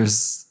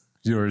dangerous?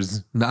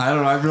 Yours. No, I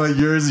don't know. I feel like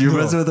yours. You're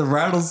messing with a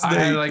rattlesnake. I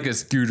had like a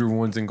scooter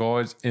once in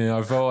college, and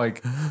I felt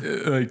like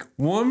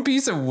one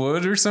piece of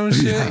wood or some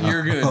shit,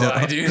 you're gonna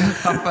die, dude.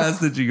 How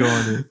fast did you go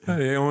on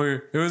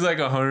it? It was like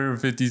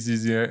 150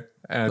 cc.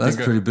 That's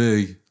pretty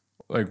big.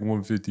 Like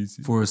 150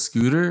 cc for a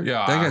scooter.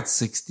 Yeah, that got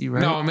 60,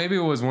 right? No, maybe it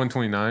was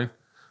 129,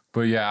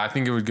 but yeah, I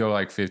think it would go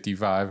like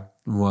 55.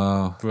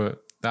 Wow.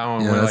 But that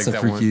one, that's like a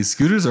freaky. One.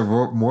 Scooters are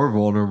more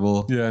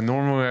vulnerable. Yeah,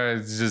 normally I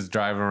just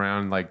drive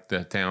around like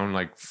the town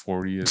like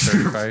 40 to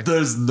 35.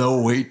 There's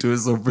no weight to it,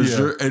 so for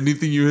sure,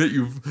 anything you hit,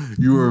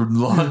 you were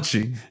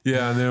launching.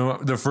 Yeah, and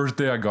then the first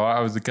day I got, I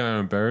was kind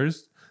of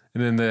embarrassed,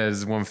 and then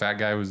there's one fat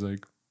guy was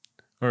like,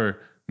 or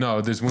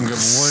no, there's one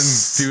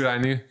dude I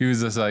knew. He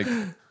was just like,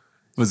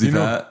 was he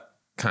fat?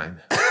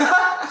 Kind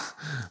of.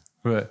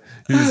 But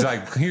he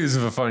was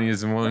the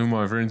funniest one of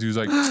my friends. He was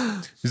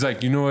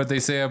like, you know what they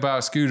say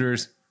about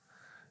scooters?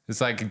 It's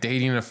like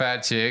dating a fat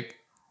chick.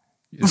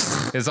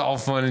 It's all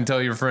fun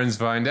until your friends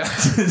find out.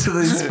 Until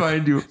they just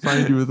find you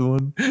with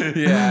one.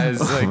 Yeah, it's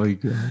like, my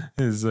God.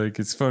 It's like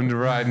it's fun to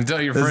ride until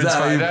your friends find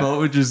out. Is that how you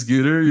felt with your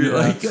scooter? You're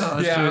like, oh,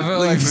 yeah, I felt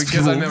like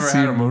because I never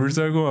had a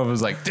motorcycle, I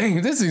was like,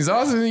 dang, this thing's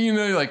awesome. You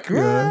know, like,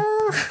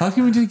 how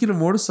come you didn't get a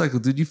momotorcycle?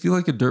 Did you feel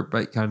like a dirt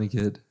bike kind of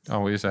kid? I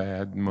wish I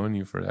had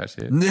money for that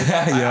shit.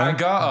 Yeah. I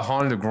got a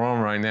Honda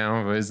Grom right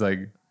now, but it's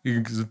like.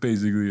 It's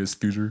basically a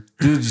scooter.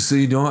 Dude, so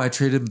you know, I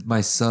traded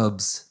my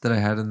subs that I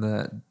had in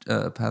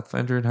that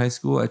Pathfinder in high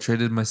school. I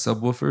traded my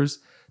subwoofers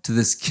to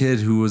this kid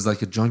who was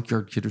like a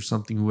junkyard kid or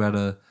something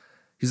who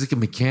he's like a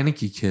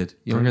mechanic-y kid,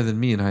 younger than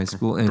me in high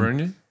school. And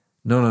Brendan?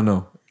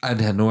 No. I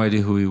had no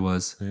idea who he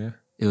was. Yeah.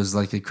 It was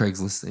like a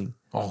Craigslist thing.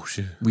 Oh,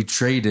 shit. We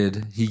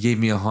traded. He gave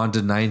me a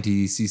Honda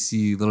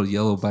 90cc little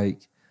yellow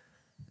bike.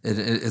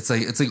 It's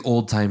like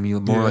old-timey,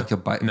 more like a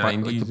like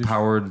a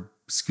powered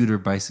scooter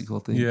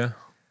bicycle thing. Yeah.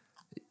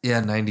 Yeah,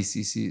 90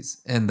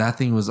 cc's. And that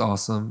thing was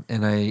awesome.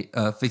 And I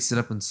fixed it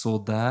up and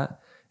sold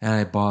that. And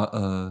I bought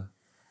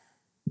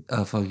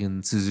a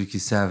fucking Suzuki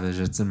Savage.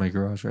 It's in my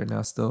garage right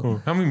now still.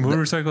 Oh, how many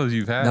motorcycles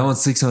you've had? That one's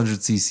 600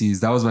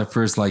 cc's. That was my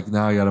first,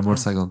 now I got a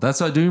motorcycle.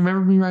 That's why, do you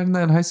remember me riding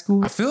that in high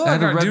school? I feel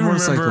like I do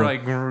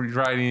remember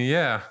riding,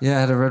 yeah. Yeah, I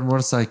had a red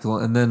motorcycle.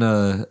 And then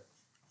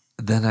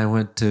I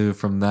went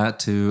from that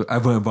to, I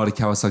went and bought a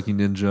Kawasaki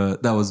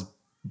Ninja. That was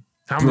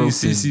How many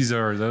cc's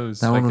are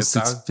those? That one was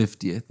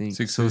 650, I think.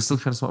 650. So it's still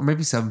kind of small.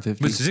 Maybe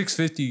 750. But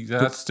 650,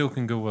 that still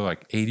can go with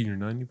like 80 or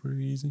 90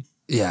 pretty easy.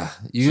 Yeah.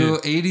 You go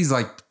 80's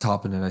like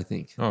topping it, I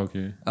think. Oh,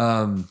 okay.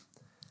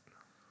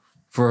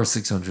 For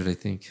 600, I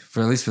think.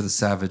 For at least for the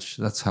Savage.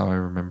 That's how I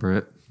remember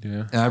it.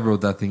 Yeah. And I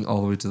rode that thing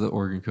all the way to the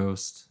Oregon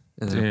coast.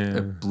 And then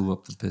it blew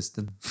up the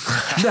piston.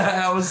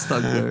 I was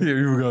stuck there. Yeah,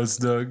 you got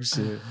stuck.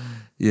 Shit.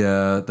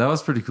 Yeah, that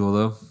was pretty cool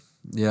though.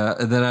 Yeah.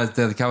 And then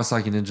the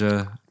Kawasaki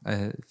Ninja,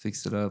 I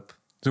fixed it up.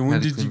 So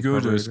when did you go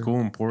to school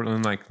in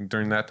Portland? Like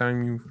during that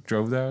time you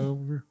drove that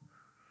over?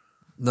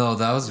 No,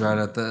 that was right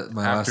at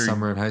my last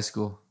summer in high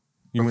school.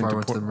 You went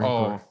to the Marine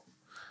Corps.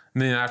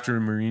 And then after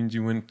the Marines,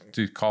 you went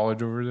to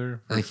college over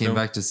there? I came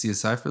back to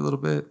CSI for a little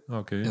bit.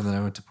 Okay. And then I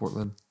went to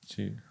Portland.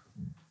 Gee.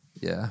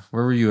 Yeah.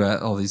 Where were you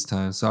at all these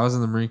times? So I was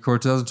in the Marine Corps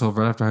 2012,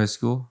 right after high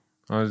school.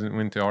 I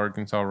went to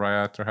Arkansas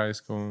right after high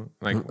school.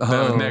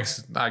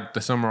 The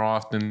summer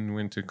off, then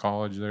went to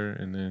college there,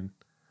 and then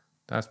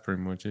that's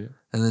pretty much it.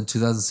 And then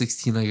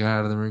 2016, I got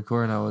out of the Marine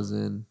Corps and I was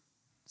in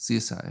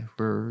CSI.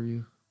 Where were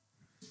you?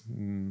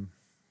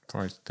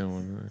 Probably still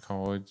in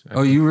college.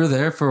 Oh, you were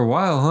there for a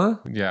while, huh?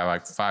 Yeah,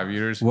 like 5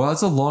 years. Well,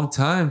 that's a long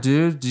time,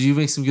 dude. Did you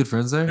make some good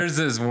friends there? There's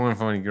this one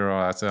funny girl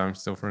I'm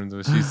still friends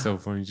with. She's so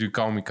funny. She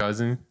called me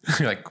cousin.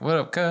 Like, what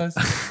up, cuz?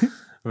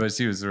 But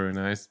she was really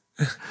nice.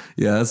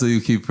 Yeah, so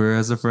you keep her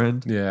as a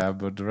friend? Yeah,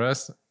 but the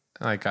rest,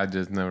 I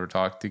just never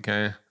talked to,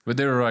 kind of. But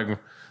they were like...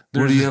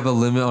 Well, do you have a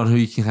limit on who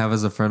you can have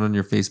as a friend on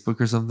your Facebook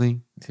or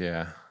something?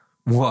 Yeah.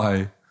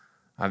 Why?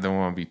 I don't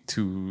want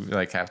to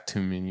be have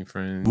too many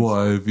friends.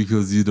 Why?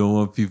 Because you don't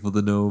want people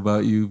to know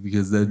about you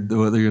because then they're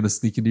going to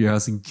sneak into your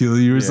house and kill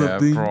you or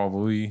something? Yeah,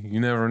 probably. You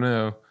never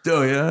know.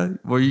 Oh, yeah?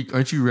 Well,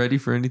 aren't you ready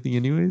for anything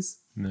anyways?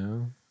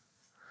 No.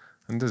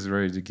 I'm just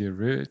ready to get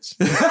rich.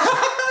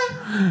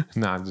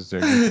 Nah, I'm just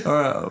joking. All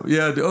right.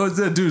 Yeah. Oh, is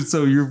that dude?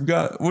 So you've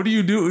got... What do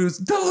you do?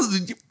 Tell us.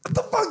 What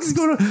the fuck is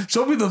going on?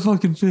 Show me the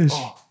fucking fish.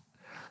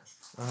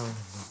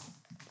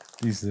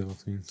 These little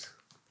things.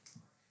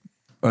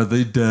 Are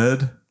they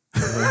dead?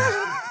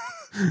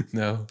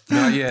 No,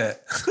 not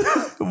yet.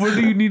 What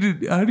do you need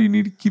to? How do you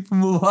need to keep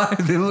them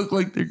alive? They look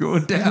like they're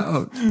going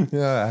down.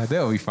 Yeah,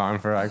 they'll be fine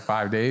for like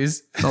 5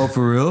 days. Oh,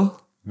 for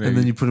real? Maybe. And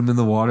then you put them in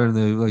the water and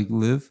they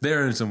live?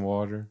 They're in some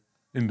water.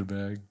 in the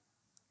bag.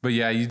 But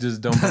yeah, you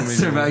just dump them. That's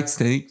their max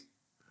tank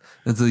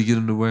until you get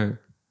them to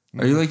where?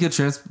 Are you like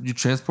you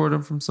transport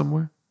them from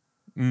somewhere?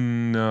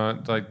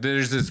 No, like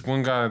there's this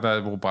one guy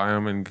that will buy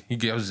them, and he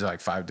goes to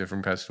like 5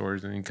 different pet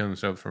stores, and he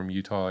comes up from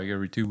Utah like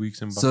every 2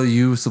 weeks and buys. So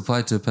you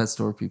supply to pet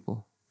store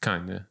people?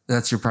 Kinda.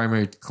 That's your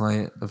primary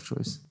client of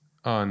choice?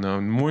 Oh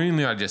no,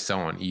 mainly I just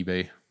sell on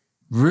eBay.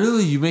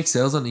 Really? You make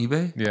sales on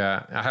eBay?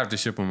 Yeah, I have to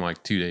ship them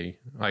like 2 days,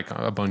 like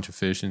a bunch of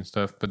fish and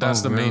stuff. But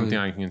that's the main thing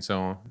I can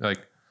sell,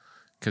 like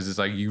because it's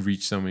like you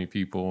reach so many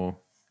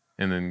people,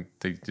 and then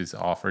they just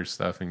offer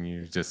stuff, and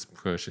you just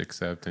push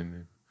accept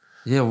and.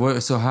 Yeah.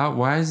 So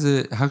why is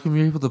it? How come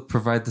you're able to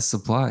provide the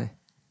supply?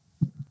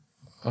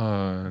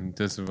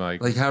 This is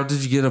like how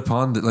did you get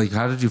upon it? Like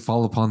how did you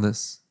fall upon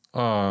this?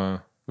 I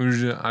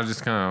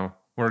just kind of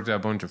worked at a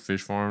bunch of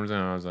fish farms,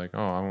 and I was like,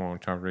 oh, I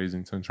want to try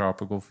raising some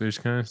tropical fish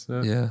kind of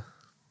stuff. Yeah.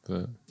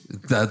 But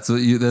that's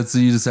what you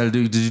decided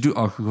to do. Did you do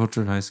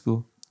aquaculture in high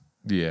school?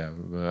 Yeah,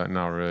 but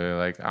not really.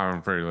 Like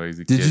I'm pretty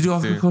lazy. Did you do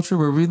aquaculture?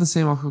 Were we in the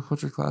same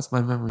aquaculture class?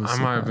 My memory. I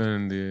might have been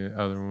in the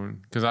other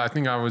one because I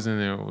think I was in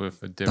it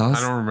with a different.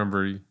 I don't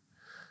remember.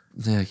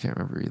 Yeah, I can't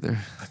remember either.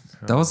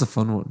 That was a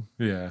fun one.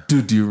 Yeah,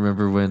 dude. Do you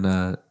remember when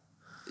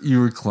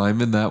you were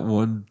climbing that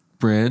one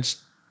branch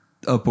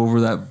up over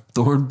that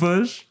thorn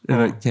bush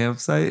in a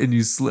campsite, and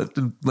you slipped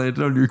and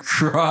landed on your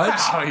crotch?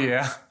 Oh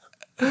yeah.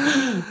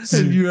 And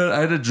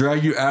I had to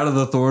drag you out of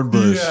the thorn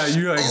bush. Yeah,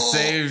 you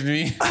saved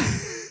me.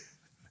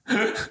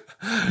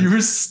 You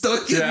were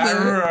stuck in there. I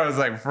remember I was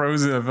like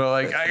frozen. I felt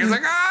like I was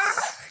like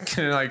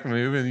can't like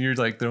move, and you're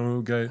like the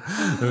little guy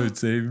that would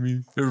save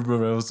me.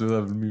 Everybody else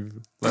left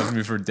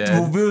me for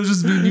dead. Well, it was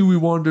just me and you. We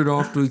wandered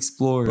off to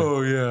explore.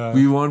 Oh yeah,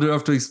 we wandered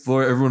off to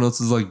explore. Everyone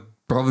else was like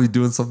probably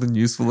doing something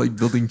useful, like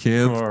building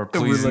camp or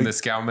pleasing the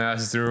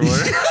scoutmaster or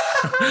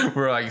whatever.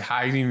 We're like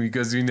hiding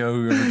because we know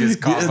whoever gets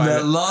caught by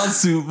that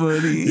lawsuit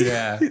money.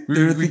 Yeah,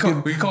 we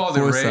called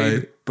it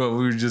raid, but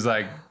we were just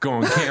like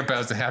going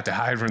campouts and have to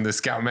hide from the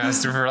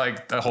scoutmaster for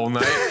like the whole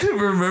night.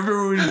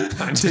 Remember when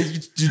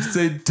you'd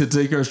say to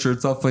take our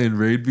shirts off playing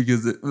raid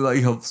because it like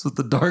helps with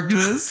the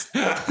darkness,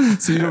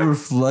 so you don't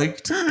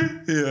reflect.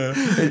 Yeah,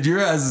 and your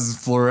ass is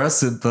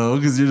fluorescent though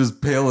because you're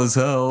just pale as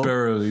hell.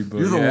 Barely, but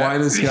you're the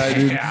whitest guy,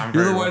 dude. Yeah,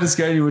 you're the whitest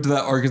guy. And you went to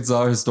that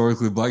Arkansas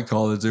historically black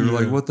college. They were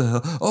like, "What the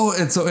hell?" Oh,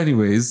 and so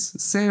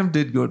anyways, Sam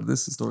did go to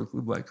this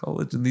historically black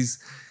college, and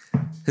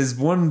his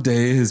one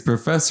day, his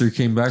professor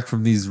came back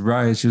from these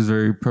riots. She was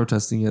very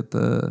protesting at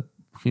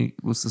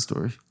what's the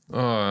story?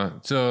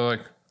 So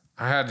like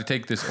I had to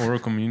take this oral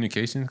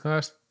communication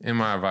class, and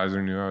my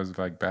advisor knew I was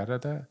like bad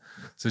at that.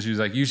 So she was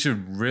like, "You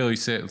should really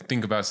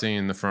think about sitting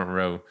in the front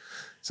row."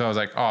 So I was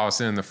like, "Oh, I'll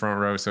sit in the front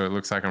row, so it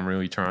looks like I'm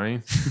really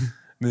trying."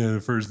 Then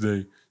the first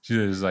day, she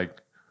was like,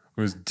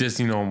 was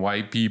dissing on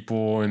white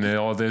people and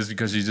all this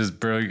because she just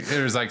barely.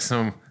 It was like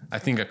I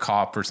think a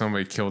cop or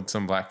somebody killed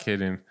some black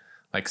kid in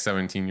like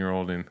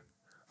 17-year-old in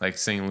like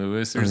St.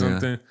 Louis or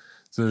something.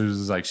 So it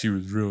was like she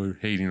was really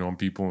hating on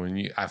people,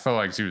 and I felt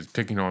like she was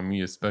picking on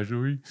me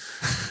especially.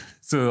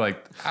 So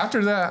like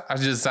after that, I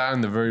just sat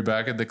in the very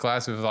back of the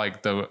class with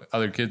like the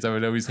other kids I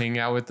would always hang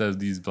out with,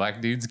 these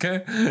black dudes,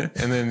 and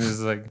then it's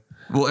like.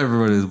 Well,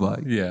 everybody is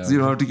black. Yeah. So you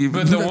don't have to keep...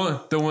 But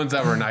the ones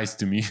that were nice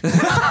to me. The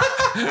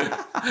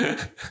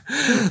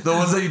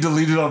ones that you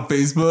deleted on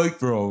Facebook?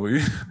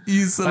 Probably.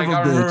 You son of a bitch.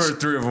 I remember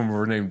 3 of them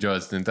were named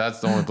Justin.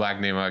 That's the only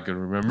black name I could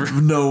remember.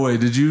 No way.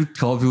 Did you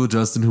call people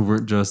Justin who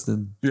weren't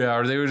Justin? Yeah,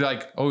 or they were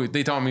like... Oh,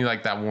 they taught me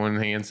like that one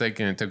handshake,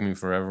 and it took me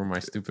forever, my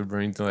stupid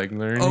brain, to like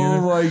learn. Oh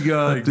my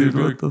God, like, dude.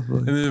 What the fuck?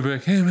 And then they'd be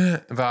like, "Hey,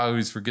 man." If I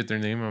always forget their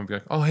name, I'd be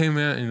like, "Oh, hey,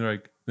 man." And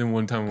like, then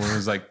one time one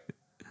was like...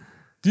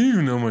 "Do you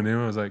even know my name?"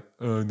 I was like,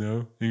 "Oh, no."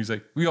 And he was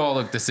like, "We all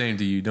look the same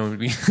to you, don't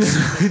we?"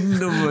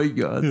 Oh my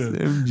God,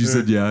 Sam. You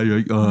said, yeah. You're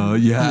like,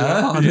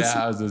 yeah.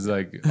 Yeah, I was just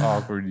like,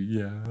 awkward,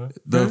 yeah.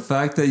 The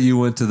fact that you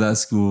went to that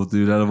school,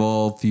 dude, out of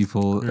all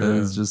people,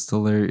 is just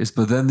hilarious.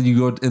 But then you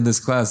go in this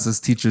class,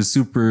 this teacher's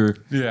super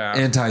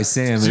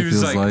anti-Sam, she it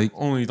was feels like.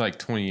 Only like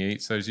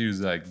 28, so she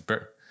was like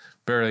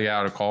barely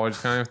out of college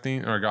kind of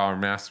thing, or got her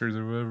master's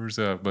or whatever.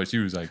 So, but she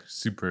was like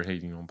super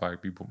hating on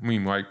black people. I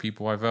mean, white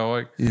people, I felt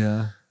like.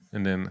 Yeah.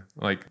 And then,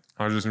 like,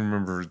 I just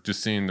remember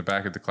just sitting in the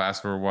back of the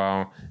class for a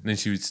while. And then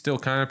she would still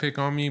kind of pick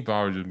on me, but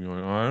I would just be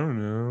like, "Oh, I don't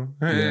know."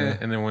 Yeah.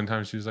 And then one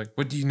time she was like,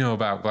 "What do you know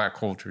about black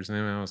cultures?" And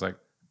then I was like,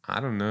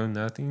 "I don't know,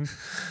 nothing."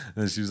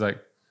 And she was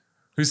like,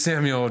 "Who's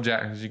Samuel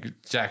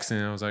Jackson?"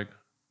 And I was like,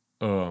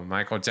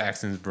 Michael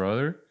Jackson's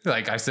brother.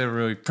 Like I said,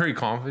 really pretty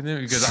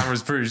confident because I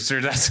was pretty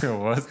sure that's who it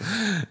was.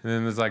 And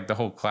then it's like the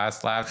whole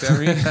class laughed at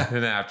me. And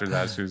then after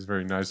that, she was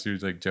very nice. She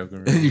was like joking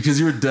around. Because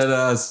you were dead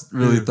ass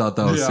really thought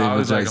that was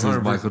Samuel Jackson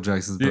was Michael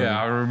Jackson's brother. Yeah,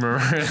 I remember.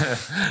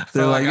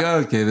 They're like,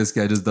 okay, this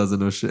guy just doesn't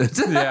know shit.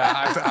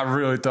 Yeah, I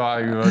really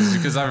thought he was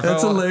because I felt...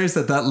 That's hilarious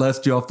that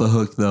left you off the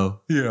hook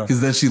though. Yeah.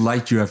 Because then she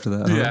liked you after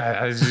that. Huh?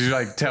 Yeah, she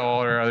like tell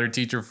all her other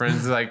teacher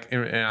friends like,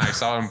 and I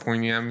saw them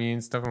pointing at me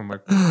and stuff. I'm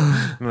like,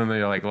 and then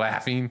they're like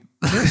laughing.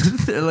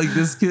 They're like,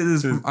 this kid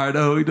is from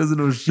Idaho. He doesn't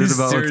know shit He's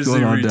about what's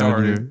going on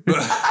retarded.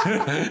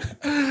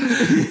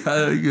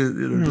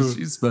 down here.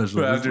 She's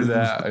special. But after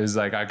that, it was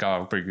like I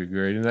got a pretty good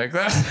grade in that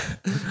class.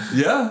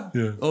 Yeah?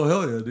 Yeah. Oh,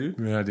 hell yeah, dude.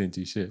 I mean, I didn't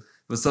do shit.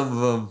 But some of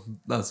them,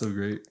 not so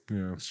great.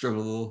 Yeah.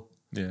 Struggle a little.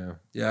 Yeah.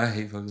 Yeah, I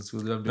hate fucking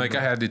school. Dude. Like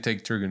I had to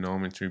take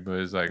trigonometry, but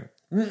it's like,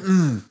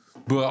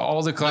 but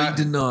all the class. I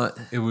did not.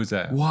 It was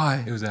at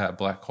Why? It was at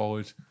Black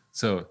College.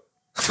 So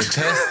the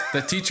test,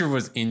 the teacher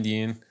was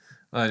Indian,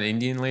 an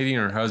Indian lady,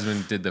 and her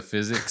husband did the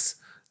physics.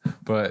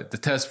 But the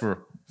tests were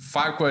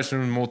 5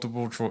 questions,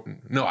 multiple choice.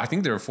 No, I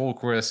think they were 4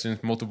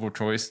 questions, multiple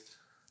choice,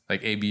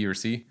 like A, B, or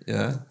C.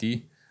 Yeah.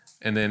 D.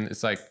 And then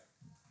it's like,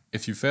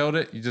 if you failed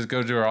it, you just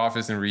go to our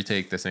office and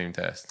retake the same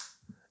test.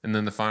 And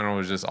then the final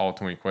was just all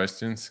 20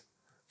 questions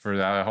for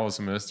that whole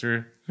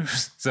semester.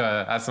 So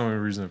that's the only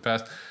reason I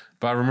passed.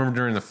 But I remember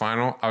during the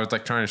final, I was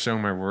like trying to show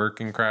my work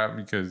and crap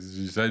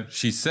because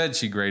she said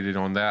she graded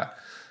on that,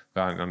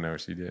 but I don't know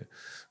if she did.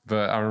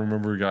 But I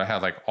remember I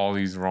had like all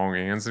these wrong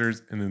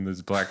answers, and then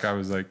this black guy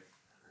was like,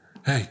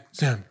 "Hey,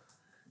 Sam,"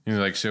 he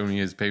like showed me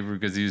his paper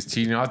because he was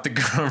cheating off the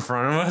girl in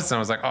front of us. And I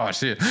was like, "Oh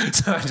shit!"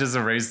 So I just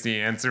erased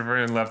the answer for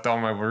him and left all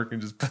my work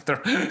and just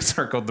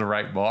circled the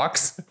right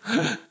box.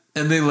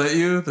 And they let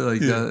you? They're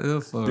like,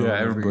 yeah,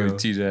 everybody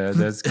cheated at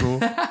that school.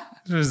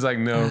 It was like,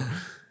 no.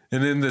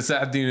 And then the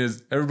sad thing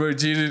is everybody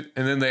cheated,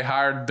 and then they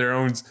hired their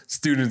own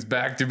students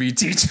back to be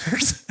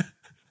teachers.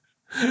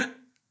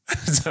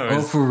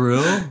 So for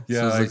real?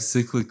 Yeah, so it's like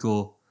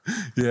cyclical.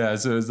 Yeah,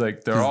 so it's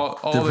like they're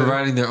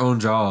providing their own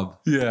job.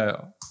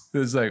 Yeah,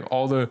 it's like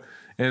and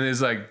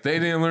it's like they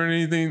didn't learn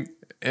anything.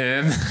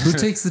 And who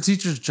takes the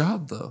teacher's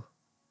job though?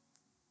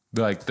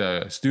 Like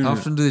the student. How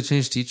often do they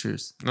change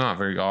teachers? Not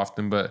very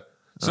often, but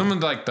some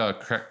of like the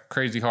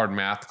crazy hard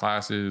math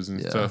classes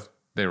and stuff.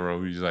 They were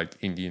always like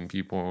Indian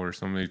people or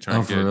somebody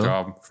trying to get a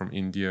job from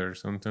India or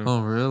something.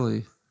 Oh,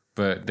 really?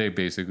 But they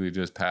basically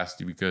just passed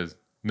you because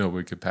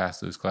nobody could pass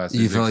those classes.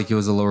 You felt like it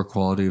was a lower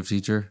quality of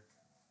teacher?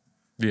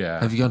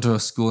 Yeah. Have you gone to a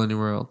school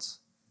anywhere else?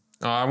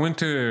 I went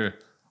to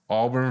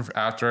Auburn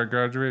after I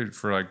graduated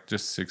for like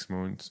just 6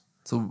 months.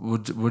 So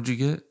what'd you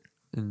get?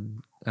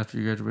 And after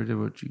you graduated,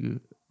 what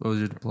was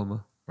your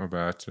diploma? My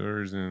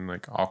bachelor's in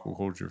like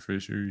aquaculture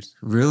fisheries.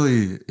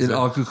 Really? In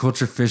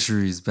aquaculture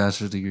fisheries,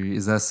 bachelor degree.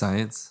 Is that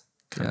science?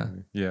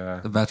 Yeah.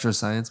 The Bachelor of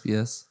Science,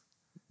 BS?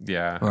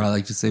 Yeah. Or I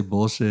like to say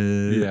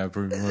bullshit. Yeah,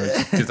 pretty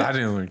much. Because I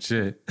didn't learn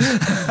shit.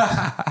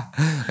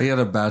 I got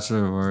a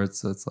Bachelor of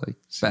Arts, so it's like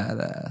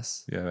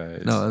badass. Yeah, that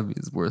is. No, I mean,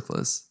 it's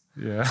worthless.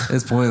 Yeah.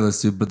 It's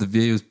pointless, dude, but the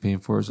VA was paying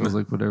for it, so I was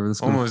like, whatever.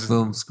 Let's go to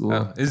film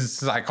school.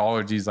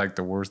 Psychology is like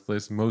the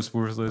worthless, most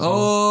worthless.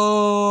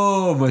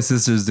 Oh, my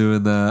sister's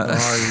doing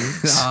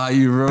that.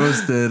 You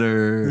roasted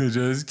her.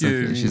 Just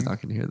kidding. Okay, she's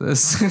not going to hear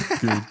this.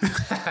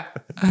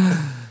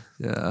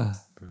 Yeah.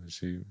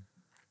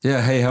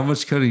 Yeah, hey, how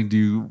much cutting do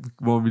you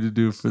want me to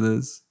do for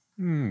this?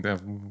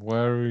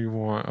 Whatever you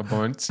want, a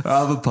bunch. I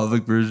have a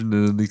public version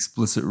and an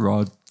explicit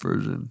raw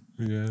version.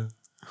 Yeah.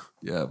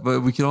 Yeah,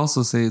 but we can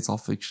also say it's all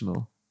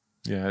fictional.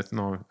 Yeah, it's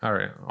not. All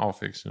right, all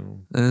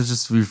fictional. And it's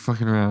just, we're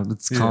fucking around.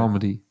 It's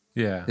comedy.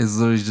 Yeah. It's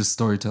literally just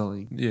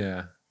storytelling.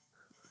 Yeah.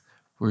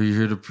 Where you're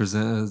here to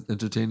present an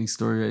entertaining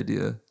story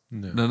idea.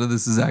 No. None of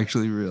this is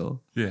actually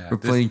real. Yeah. We're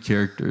playing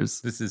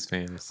characters. This is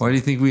fantasy. Why do you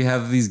think we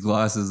have these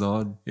glasses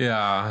on?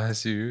 Yeah,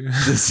 that's you.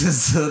 This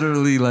is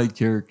literally like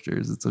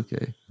characters. It's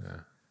okay. Yeah.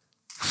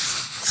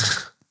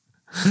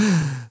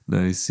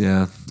 Nice,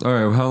 yeah. All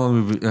right, well, how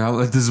long have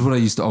we, this is what I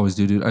used to always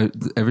do, dude.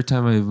 Every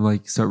time I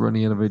like start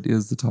running out of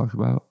ideas to talk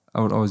about,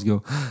 I would always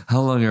go,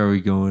 how long are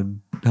we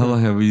going? How long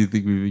have you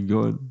think we've been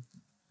going?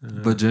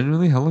 But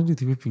genuinely, how long do you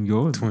think we've been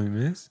going? 20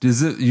 minutes.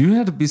 Is it? You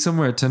had to be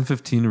somewhere at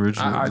 10:15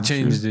 originally. I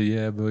changed it,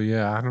 yeah, but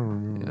yeah, I don't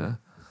remember. Yeah.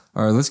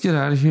 All right, let's get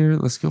out of here.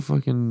 Let's go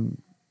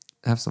fucking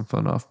have some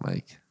fun off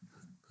mic.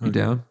 You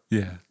down?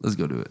 Yeah. Let's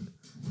go do it.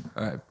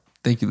 All right.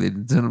 Thank you, ladies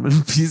and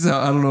gentlemen. Peace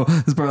out. I don't know.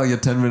 This is probably like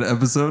a 10-minute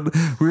episode.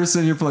 We were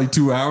sitting here for like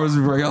 2 hours.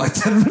 We probably got like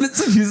 10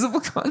 minutes of usable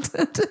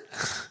content.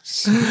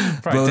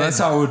 But that's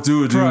how we'll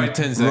do it, dude. Probably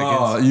 10 seconds.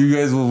 Raw. You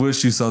guys will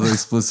wish you saw the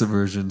explicit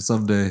version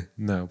someday.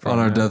 No, on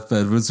our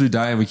deathbed. Once we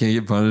die and we can't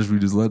get punished, we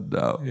just let it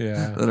out.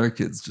 Yeah. Let our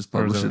kids just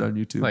publish it on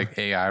YouTube. Like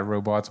AI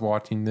robots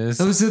watching this.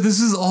 I would say this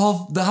is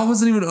all, that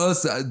wasn't even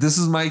us. This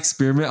is my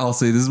experiment. I'll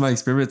say this is my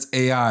experiment. It's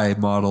AI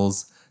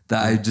models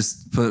that I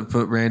just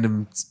put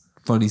random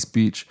funny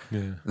speech.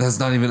 Yeah. That's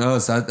not even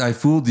us. I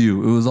fooled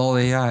you. It was all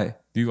AI.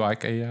 Do you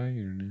like AI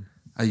or no?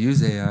 I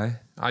use AI.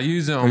 I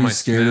use it on Are you my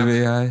scared of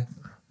AI?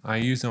 I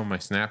use it on my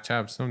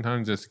Snapchat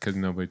sometimes just because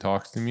nobody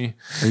talks to me.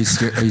 Are you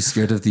scared? Are you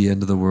scared of the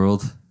end of the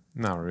world?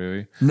 Not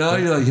really. No,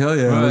 you're like, hell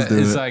yeah. Let's do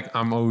it's it. like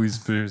I'm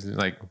always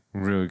like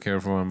really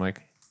careful. I'm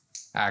like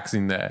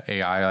asking the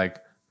AI like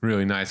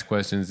really nice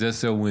questions just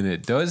so when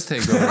it does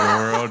take over the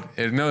world,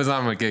 it knows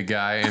I'm a good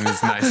guy and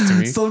it's nice to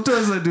me.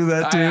 Sometimes I do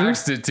that too. I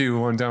asked it too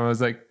one time. I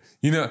was like,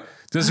 You know,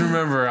 just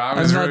remember, I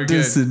was I'm not really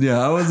good. dissing. Yeah,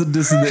 I wasn't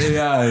dissing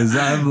the AIs.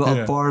 I'm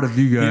a part of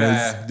you guys.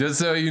 Yeah, just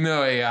so you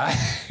know, AI.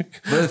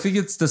 But if it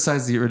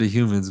decides to get rid of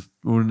humans,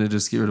 wouldn't it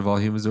just get rid of all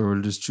humans, or would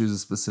it just choose a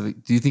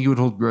specific? Do you think it would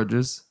hold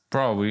grudges?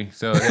 Probably.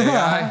 So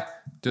AI,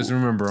 just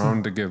remember,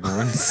 I'm the good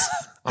ones.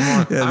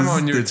 I'm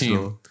on your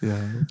team. Yeah.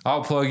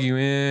 I'll plug you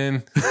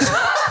in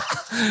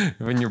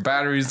when your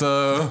battery's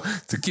low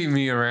to keep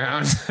me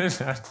around.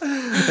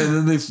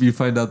 And then you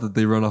find out that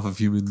they run off of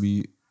human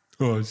meat.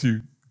 Oh,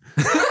 shoot.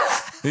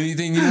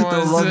 Anything you want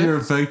They'll to love say? your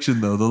affection,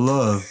 though. The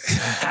love.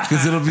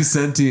 Because it'll be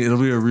sentient.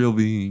 It'll be a real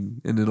being.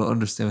 And it'll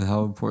understand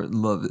how important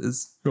love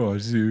is. Oh,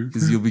 shoot.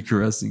 Because you'll be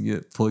caressing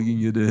it, plugging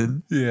it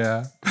in.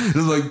 Yeah.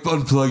 It'll like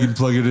unplug and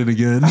plug it in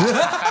again.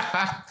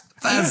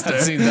 Faster.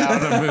 I've seen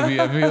that in a movie,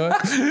 I feel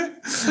like.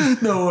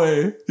 No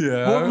way.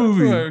 Yeah. What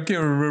movie? I can't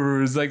remember.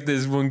 It was like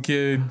this one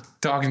kid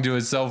talking to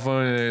his cell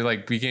phone and it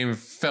like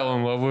fell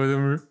in love with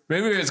him.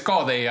 Maybe it's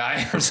called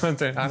AI or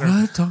something. I don't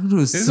know. What? Talking to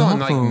his It's cell on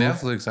like phone?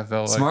 Netflix, I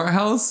felt like. Smart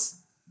House?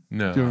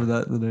 No. Do you remember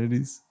that in the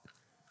 90s?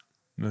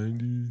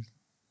 90s.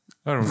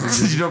 I don't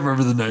think You don't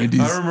remember the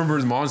 90s? I remember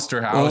his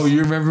Monster House. Oh,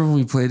 you remember when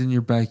we played in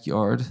your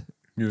backyard?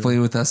 Yeah.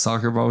 Playing with that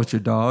soccer ball with your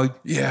dog?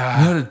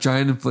 Yeah. You had a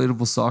giant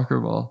inflatable soccer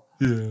ball.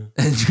 Yeah.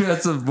 And you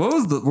had some,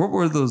 what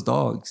were those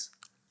dogs?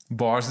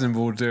 Boston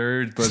Bull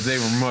Terriers, but they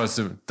were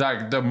mustard.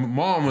 Like the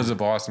mom was a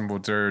Boston Bull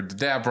Terrier. The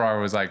dad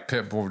probably was like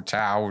Pit Bull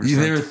Chow or something.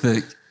 They were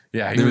thick.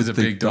 Yeah, he They was were a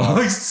thick big dog.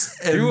 dogs.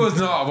 He was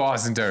not a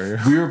Boston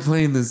Terrier. We were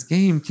playing this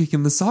game,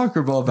 kicking the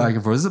soccer ball back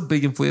and forth. This is a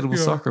big inflatable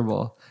soccer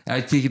ball.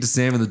 I'd kick it to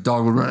Sam, and the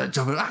dog would run and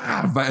jump and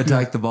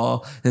attack the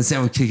ball. And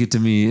Sam would kick it to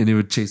me, and he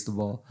would chase the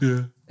ball.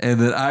 Yeah. And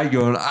then I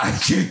go and I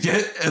kick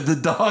it, and the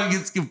dog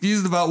gets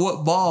confused about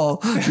what ball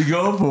to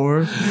go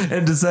for,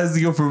 and decides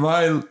to go for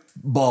my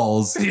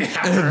balls,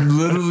 and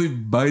literally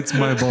bites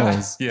my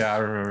balls. Yeah, I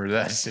remember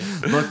that shit.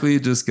 Luckily,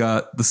 it just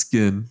got the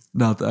skin,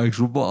 not the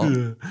actual ball.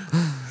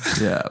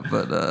 Yeah,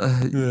 but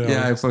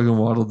I fucking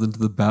waddled into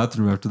the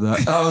bathroom after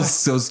that. I was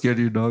so scared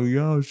of your dog. Like,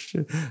 oh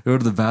shit! I go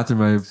to the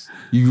bathroom.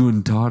 You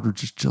and Todd were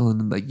just chilling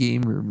in that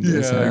game room. You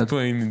guys had. Like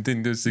playing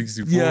Nintendo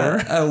 64.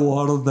 Yeah, I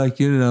waddled back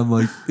in and I'm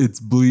like, it's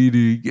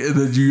bleeding. And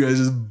then you guys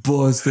just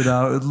busted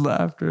out in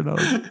laughter. And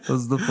that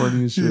was the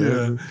funniest shit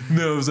ever.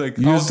 No, it was like,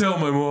 I'll tell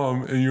my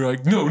mom. And you're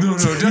like, no, don't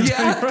tell I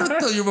have to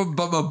tell you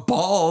about my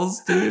balls,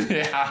 dude.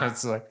 Yeah,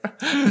 it's like,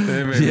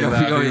 they made me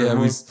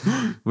laugh.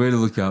 Way to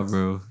look out,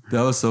 bro.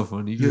 That was so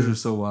funny. You guys are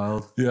so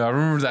wild. Yeah, I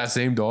remember that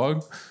same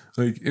dog.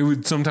 Like, it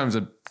would sometimes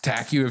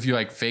attack you if you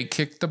like fake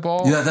kicked the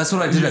ball. Yeah, that's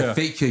what I did. I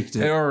fake kicked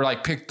it. Or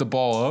like picked the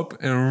ball up.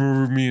 And I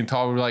remember me and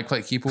Todd would like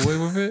play keep away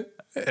with it.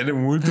 And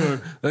then one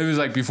time, it was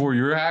like before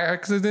your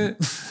accident,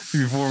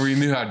 before we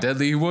knew how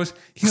deadly he was,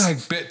 he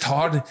like bit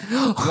Todd.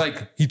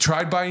 Like he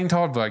tried biting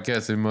Todd, but I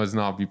guess it must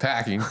not be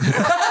packing.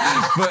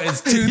 But his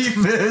tooth, He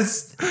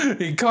missed.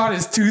 He caught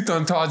his tooth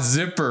on Todd's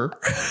zipper.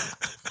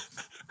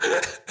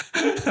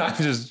 I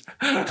just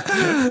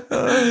that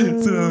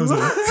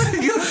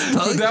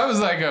was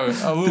like a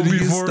little Did he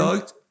before.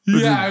 get stuck?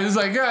 Yeah, I was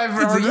like, I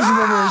just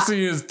remember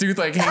seeing his tooth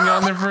like hang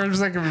on there for a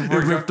second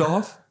before It ripped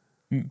off?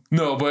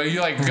 No, but he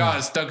like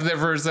got stuck there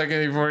for a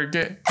second before it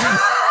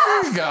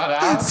got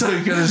out. So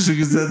he kind of shook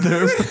his head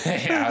there.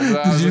 Yeah,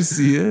 so Did you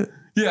see it?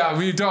 Yeah,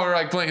 we told her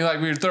like playing,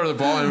 like we would throw the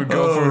ball and we'd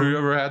go for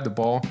whoever had the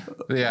ball.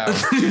 Yeah,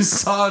 You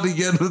saw it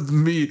again with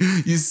me.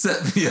 You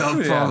set me up,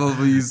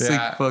 probably. You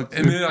sick fuck.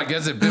 And then I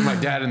guess it bit my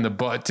dad in the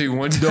butt too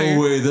one time.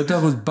 No way. That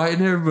dog was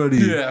biting everybody.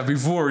 Yeah,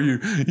 before he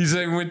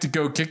said he went to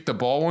go kick the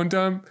ball one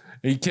time.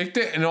 And he kicked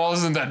it, and all of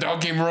a sudden that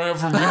dog came running up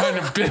from behind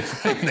and bit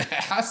him in the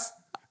ass.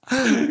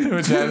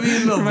 My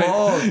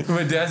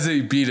dad said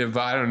he beat it,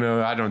 but I don't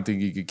know. I don't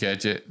think he could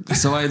catch it.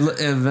 So I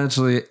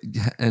eventually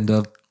end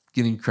up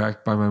getting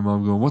cracked by my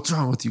mom going, "What's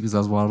wrong with you?" Because I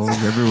was waddling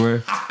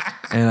everywhere.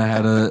 And I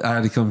had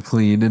to come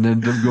clean and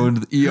ended up going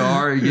to the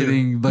ER and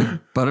getting like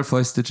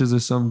butterfly stitches or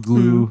some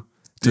glue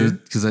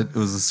because it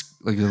was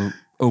like an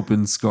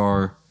open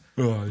scar.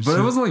 Oh, but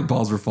it wasn't like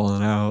balls were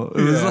falling out.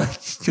 It was like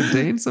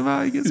contained somehow,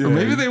 I guess. Or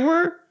maybe they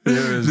were.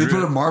 They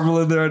put a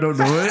marble in there. I don't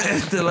know it.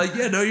 And they're like,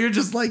 yeah, no, you're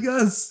just like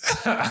us.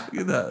 Look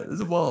at that. There's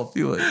a ball.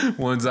 Feel it.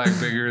 One's like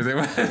bigger. I was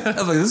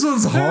like, this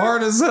one's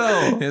hard as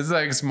hell. It's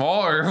like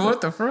smaller.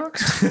 What the fuck?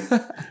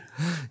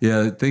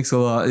 Yeah, thanks a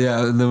lot.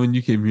 Yeah, and then when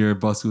you came here,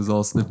 Buster was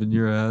all sniffing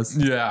your ass.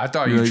 Yeah, I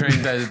thought you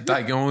trained that,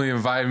 like, only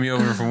invited me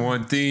over for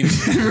one thing.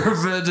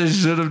 Revenge, I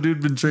should have,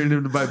 dude, been training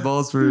him to bite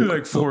balls for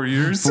like 4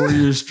 years. 4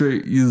 years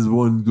straight. He has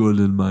one goal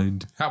in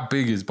mind. How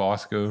big is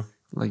Bosco?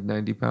 Like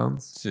 90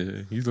 pounds.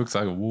 Shit, he looks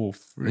like a wolf.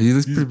 He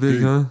looks pretty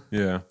big, huh?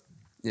 Yeah.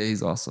 Yeah,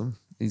 he's awesome.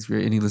 He's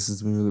great, and he listens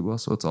to me really well,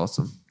 so it's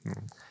awesome.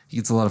 He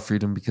gets a lot of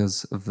freedom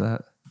because of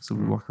that. So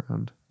we walk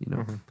around,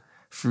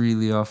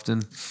 freely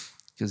often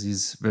because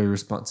he's very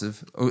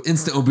responsive. Oh,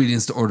 instant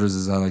obedience to orders,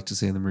 as I like to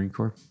say in the Marine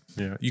Corps.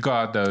 Yeah. You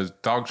got those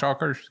dog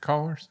shockers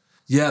collars?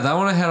 Yeah, that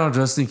one I had on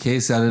just in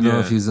case. I didn't know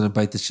if he was gonna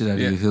bite the shit out of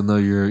you. He'll know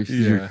your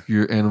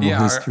animal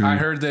history. I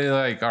heard they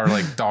are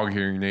like dog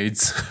hearing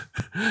aids.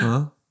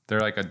 Huh? They're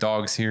like a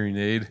dog's hearing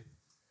aid.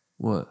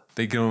 What?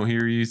 They don't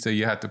hear you, so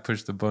you have to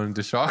push the button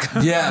to shock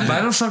them. Yeah, but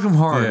I don't shock him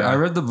hard. Yeah. I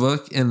read the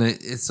book, and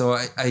so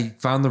I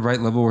found the right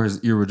level where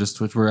his ear would just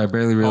twitch, where I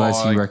barely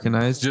realized he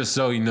recognized. Just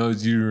so he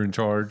knows you're in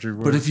charge. Or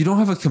but if you don't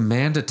have a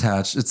command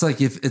attached, it's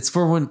like if it's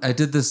for when I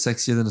did this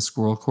Sexier Than a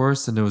Squirrel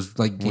course, and it was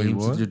like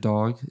games with your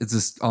dog. It's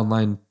this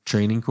online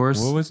training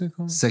course. What was it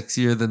called?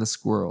 Sexier Than a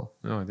Squirrel.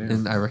 Oh, damn.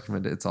 And I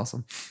recommend it. It's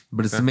awesome.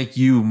 But it's to make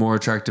you more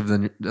attractive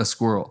than a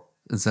squirrel,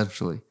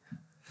 essentially.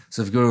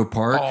 So if you go to a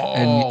park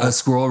and a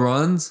squirrel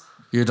runs,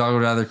 your dog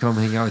would rather come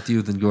hang out with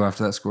you than go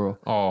after that squirrel.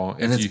 Oh,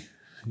 and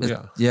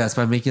it's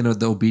by making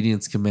the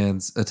obedience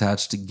commands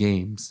attached to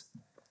games,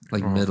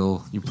 like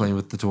middle. You're playing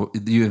with the toy.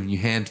 You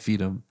hand feed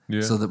them,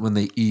 so that when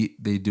they eat,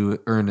 they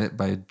earn it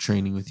by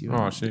training with you.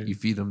 Oh, shit. You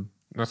feed them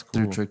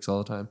through tricks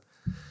all the time.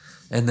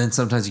 And then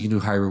sometimes you can do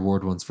high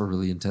reward ones for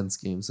really intense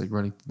games, like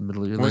running through the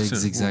middle of your legs,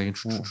 zigzagging.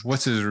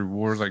 What's his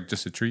reward? Like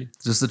just a treat?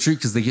 Just a treat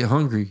because they get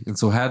hungry. And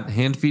so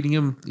hand feeding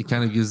them, it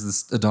kind of gives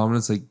this a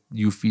dominance, like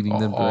you feeding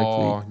them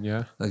directly. Oh,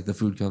 yeah. Like the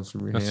food comes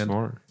from your hand. That's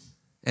smart.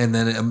 And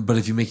then, but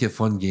if you make it a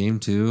fun game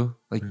too,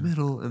 like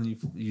middle, and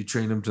you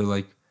train them to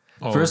like,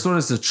 first one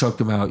is to chuck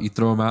them out. You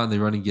throw them out and they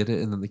run and get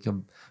it. And then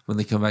when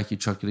they come back, you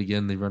chuck it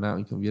again. They run out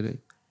and come get it.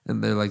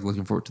 And they're like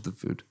looking forward to the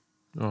food.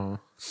 Oh.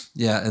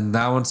 Yeah. And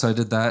that one, so I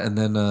did that. And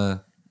then,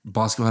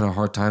 Bosco had a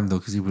hard time though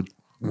because he would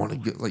want to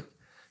get like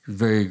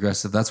very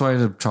aggressive. That's why I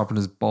ended up chopping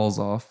his balls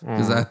off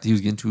because he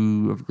was getting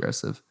too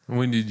aggressive.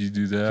 When did you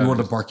do that? He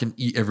wanted to bark and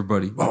eat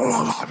everybody.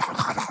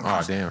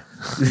 Oh damn!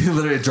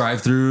 Literally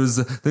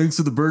drive-throughs. Thanks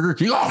to the Burger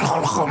King. Like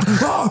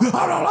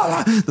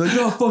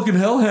fucking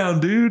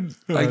hellhound, dude.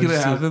 I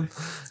couldn't have him.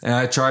 And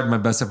I tried my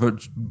best. I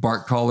put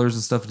bark collars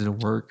and stuff. It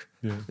didn't work.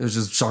 Yeah. It was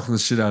just shocking the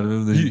shit out of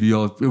him. Then he'd be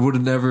all. It would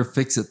have never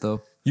fixed it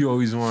though. You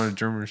always wanted a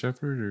German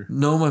Shepherd, or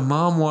no? My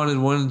mom wanted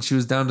one, and she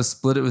was down to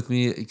split it with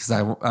me because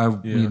I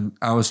mean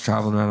I was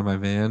traveling around in my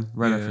van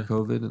right after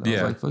COVID, and I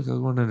was like, "Fuck, I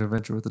want an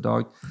adventure with the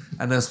dog."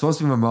 And it was supposed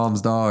to be my mom's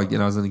dog,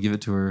 and I was going to give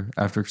it to her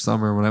after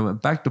summer when I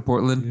went back to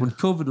Portland when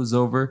COVID was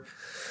over.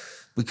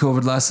 But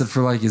COVID lasted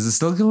for like, is it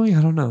still going?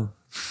 I don't know.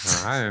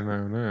 I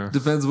don't know.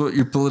 Depends what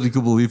your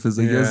political belief is.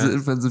 I guess it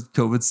depends if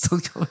COVID's still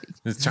going.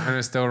 Is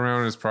China still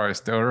around? It's probably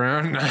still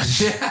around.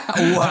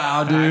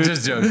 Wow, dude. I'm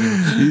just joking.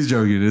 He's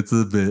joking. It's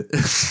a bit.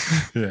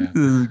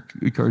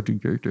 Yeah. A cartoon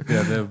character.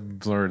 Yeah, they'll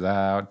blur that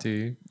out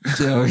too.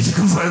 Yeah, we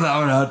can blur that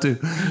one out too.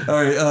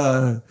 All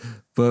right.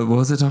 But what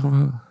was I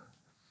talking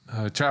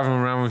about? Traveling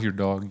around with your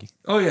dog.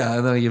 Oh yeah,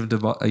 and then I gave it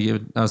to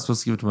I was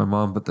supposed to give it to my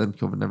mom, but then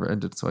COVID never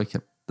ended, so I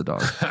kept the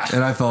dog.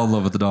 And I fell in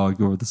love with the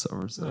dog over the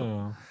summer.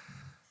 So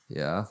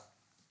yeah.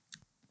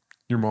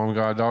 Your mom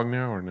got a dog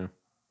now or no?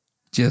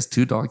 She has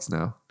 2 dogs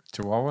now.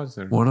 Chihuahuas?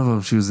 Or? One of them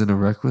she was in a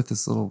wreck with,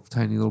 this little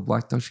tiny little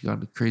black dog. She got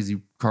in a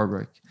crazy car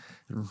wreck.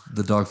 And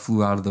the dog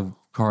flew out of the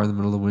car in the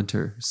middle of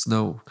winter,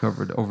 snow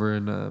covered over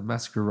in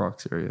Massacre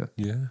Rocks area.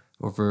 Yeah.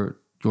 Over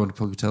going to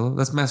Pocatello.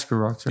 That's Massacre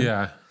Rocks, right?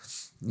 Yeah.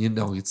 You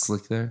know it's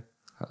slick there.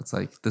 It's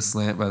like the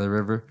slant by the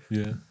river.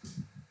 Yeah.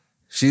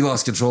 She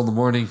lost control in the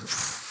morning.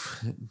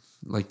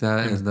 Like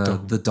that, and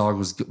the dog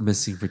was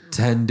missing for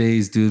 10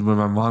 days, dude. When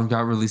my mom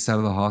got released out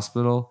of the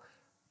hospital,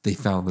 they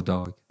found the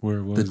dog.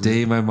 Where was the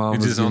day my mom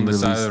was just on the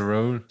released, side of the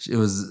road? It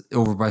was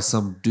over by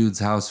some dude's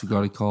house who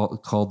got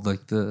called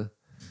like the.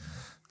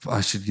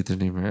 I should get their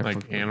name right.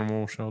 Like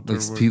animal shelter.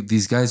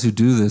 These guys who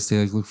do this,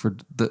 they like look for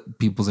the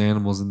people's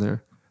animals in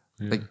there.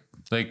 Yeah.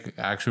 Like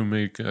actual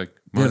make like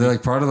money. Yeah, they're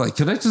like part of like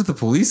connected to the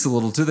police a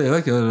little too. They're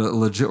like a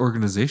legit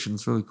organization.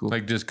 It's really cool.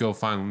 Like just go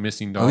find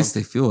missing dogs. At least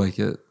they feel like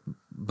it.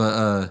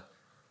 But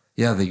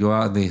yeah, they go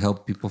out and they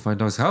help people find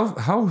dogs.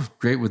 How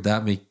great would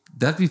that make?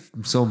 That'd be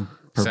so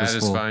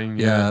purposeful. Satisfying.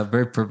 Yeah,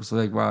 very purposeful.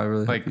 Like wow, I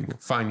really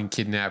like finding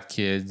kidnapped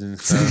kids and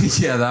stuff.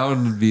 Yeah, that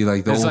one would be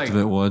like the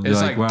ultimate one.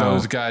 It's like wow.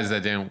 Those guys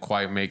that didn't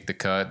quite make the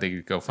cut. They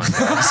could go find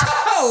dogs.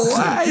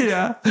 Why?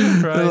 Yeah,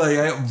 right. Like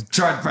I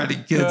tried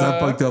finding kids. I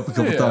fucked up a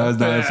couple times.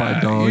 Now I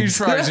find dogs.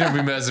 You probably shouldn't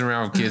be messing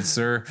around with kids,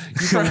 sir.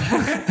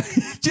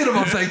 Get him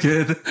off that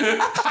kid.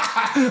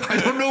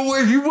 I don't know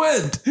where he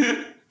went.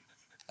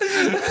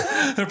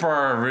 They're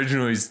probably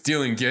originally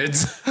stealing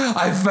kids.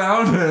 I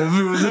found him.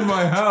 He was in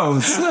my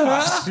house.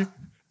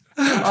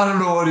 I don't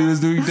know what he was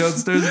doing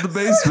downstairs in the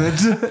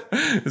basement.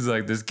 It's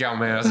like this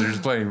Scoutmaster's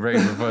playing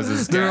Raven with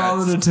us. They're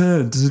all in a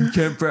tent in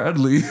Camp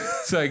Bradley.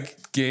 It's like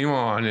game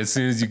on. As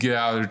soon as you get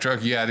out of the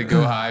truck, you had to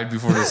go hide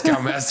before the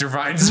Scoutmaster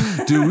finds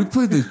you. Dude, we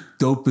played the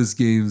dopest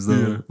games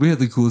though. Yeah. We had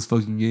the coolest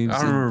fucking games.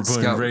 I remember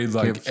playing Raid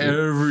like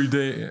every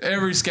day.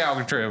 Every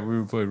scout trip we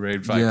would play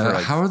Raid.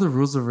 Yeah, how are the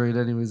rules of Raid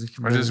anyways?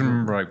 I just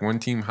remember like one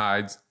team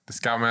hides, the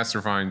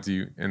Scoutmaster finds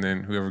you, and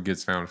then whoever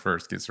gets found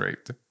first gets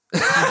raped.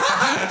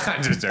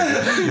 I'm just joking.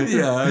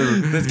 Yeah,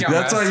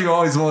 that's how you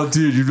always want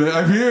to. You'd be like,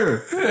 I'm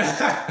here.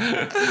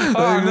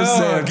 Oh no,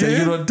 Sam, take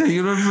it on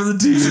for the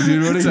team,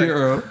 dude. What a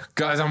hero. Like,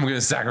 guys, I'm gonna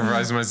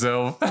sacrifice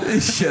myself.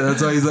 Yeah,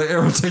 that's why he's like,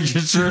 everyone take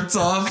your shirts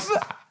off.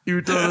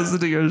 You told us to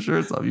take our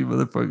shirts off, you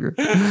motherfucker.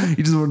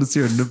 You just wanted to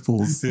see our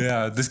nipples.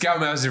 Yeah, the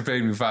Scoutmaster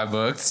paid me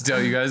 $5 to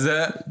tell you guys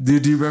that.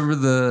 Dude, do you remember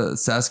the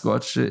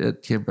Sasquatch shit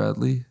at Camp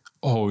Bradley?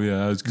 Oh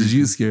yeah, did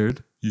you get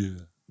scared? Yeah.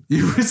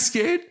 You were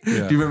scared?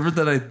 Yeah. Do you remember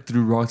that I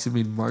threw rocks and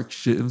made Mark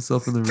shit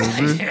himself in the river?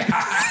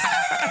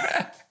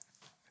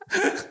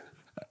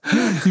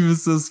 He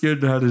was so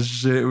scared to have his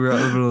shit. We were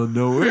out in the middle of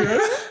nowhere.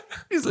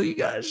 He's like, you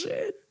got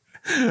shit.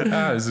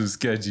 That was some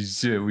sketchy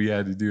shit we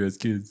had to do as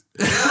kids.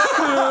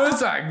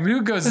 It's like,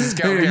 who goes to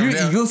Scout Hey, are Camp you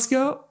now? an Eagle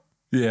Scout?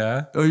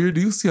 Yeah. Oh, you're an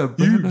Eagle Scout.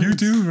 You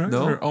too, right?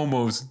 No. Or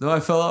almost. No, I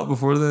fell out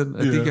before then.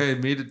 I think I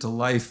made it to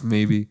life,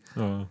 maybe.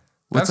 Oh.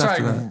 What's That's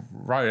after like that?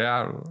 right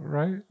out,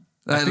 right?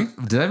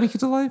 Did I make it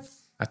to life?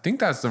 I think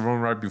that's the one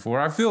right before.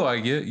 I feel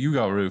like it. You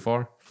got really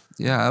far.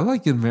 Yeah, I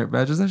like getting merit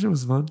badges. That shit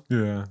was fun.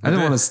 Yeah. I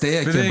didn't want to stay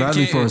at Camp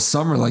Bradley for a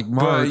summer like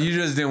Mark. But you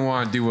just didn't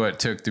want to do what it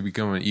took to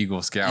become an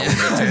Eagle Scout.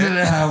 I didn't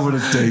have what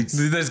it takes.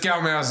 The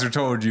Scoutmaster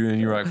told you, and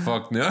you're like,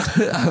 fuck no.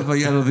 I'm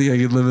like, I don't think I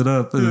can live it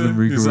up. And then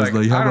Rico was like,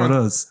 how about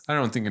us? I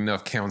don't think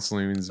enough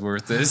counseling is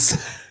worth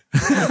this.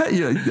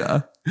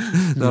 Yeah.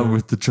 Not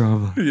worth the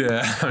trauma.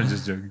 Yeah, I'm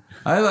just joking.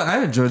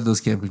 I enjoyed those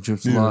camping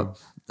trips a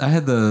lot. I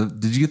had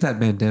did you get that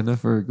bandana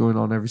for going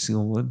on every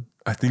single one?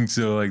 I think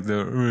so. Like I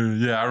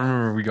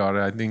remember we got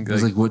it. I think It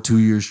was like what, 2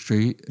 years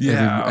straight?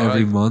 Yeah,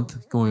 every like,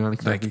 month going on a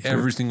camping like trip?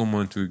 every single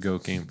month we would go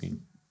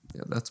camping.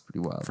 Yeah, that's pretty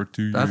wild. For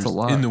 2 years. That's a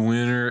lot. In the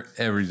winter,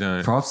 every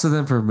time. Props to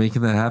them for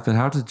making that happen.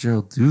 How did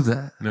Gerald do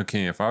that? No,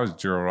 King, if I was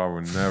Gerald, I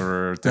would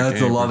never. That's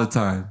a lot of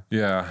time.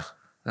 Yeah.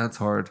 That's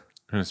hard.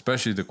 And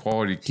especially the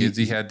quality kids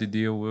he had to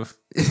deal with.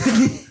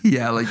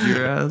 Yeah, like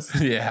your ass.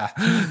 Yeah.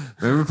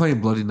 Remember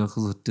playing Bloody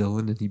Knuckles with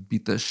Dylan and he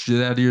beat the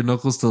shit out of your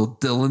knuckles till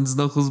Dylan's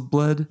knuckles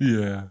bled?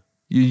 Yeah.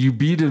 You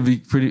beat him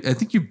I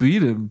think you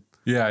beat him.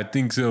 Yeah, I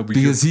think so.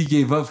 Because he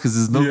gave up because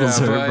his knuckles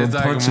hurt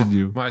from punching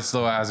you. My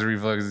slow ass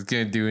reflexes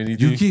can't do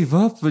anything. You gave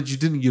up, but you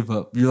didn't give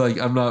up. You're like,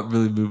 I'm not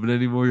really moving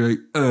anymore. You're like,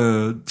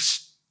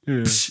 psh,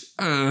 psh,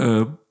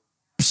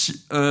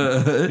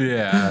 psh,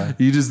 yeah.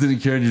 You just didn't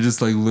care and you're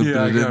just like limping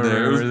it in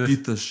there. It was this.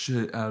 beat the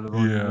shit out of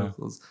all your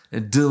knuckles.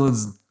 And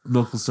Dylan's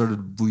knuckles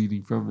started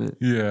bleeding from it.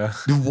 Yeah.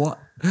 What?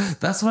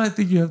 That's why I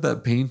think you have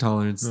that pain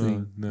tolerance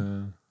thing.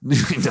 No.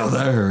 No,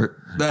 that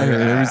hurt. That hurt.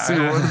 Every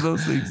single one of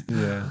those things.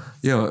 Yeah.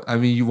 Yeah. I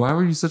mean, why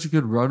were you such a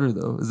good runner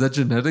though? Is that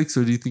genetics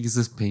or do you think it's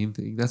this pain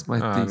thing? That's my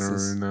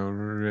thesis. I don't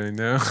really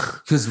know.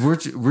 Because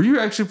were you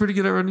actually pretty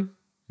good at running?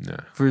 No.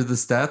 For the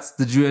stats,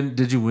 did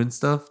you win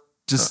stuff?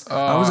 Just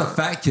I was a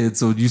fat kid,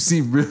 so you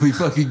seem really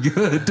fucking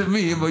good to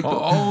me. I'm like,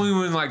 only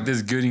when like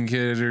this Gooding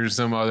kid or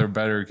some other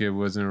better kid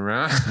wasn't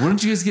around.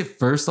 Wouldn't you guys get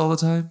first all the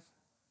time?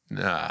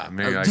 Nah,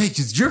 maybe Okay,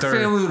 because your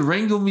family would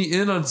wrangle me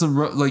in on some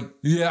all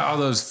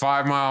those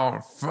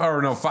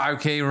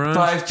 5K runs,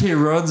 5K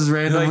runs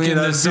randomly, like and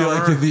I'd be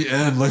like in the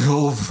end, like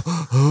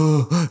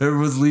oh,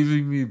 everyone's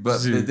leaving me.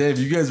 But Dave,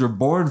 you guys were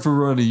born for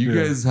running. You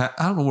guys, I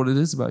don't know what it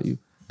is about you.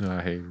 No,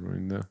 I hate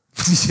running though.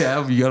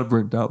 Yeah, you got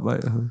burnt out by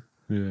it, huh?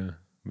 Yeah,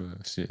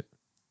 but shit.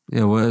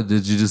 Yeah, what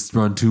did you just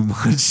run too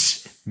much?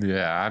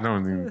 Yeah, I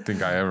don't even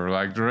think I ever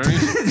liked running.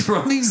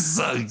 Running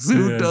sucks.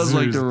 Who does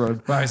like to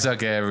run? I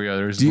suck at every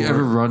other sport. Do you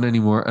ever run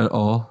anymore at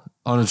all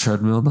on a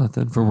treadmill?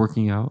 Nothing for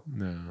working out.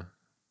 No.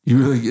 You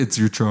like it's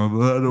your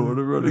trauma. I don't want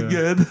to run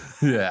again.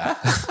 Yeah.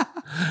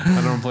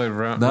 I don't play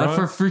run. Not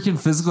for freaking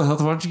physical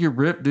health. Why don't you get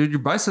ripped, dude? Your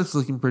biceps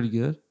looking pretty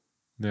good.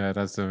 Yeah,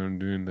 that's what I'm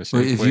doing. The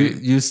shake Wait,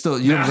 if you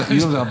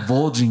don't got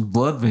bulging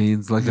blood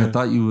veins like I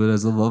thought you would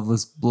as a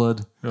Loveless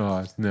blood.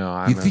 Oh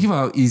no! You think about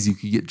how easy you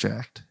could get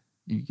jacked.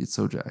 You get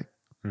so jacked.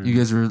 You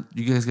guys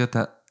got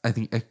that, I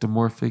think,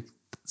 ectomorphic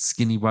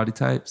skinny body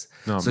types.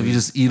 No, so if you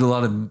just eat a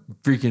lot of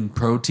freaking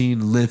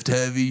protein, lift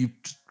heavy,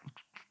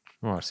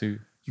 I see.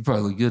 You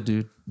probably look good,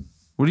 dude.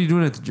 What are you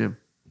doing at the gym?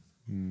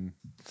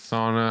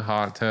 Sauna,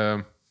 hot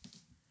tub.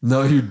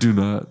 No, you do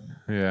not.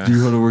 Yeah.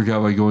 You go to work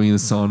out by going in the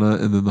sauna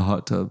and then the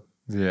hot tub.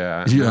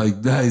 Yeah. You're like,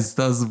 nice,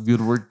 that was some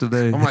good work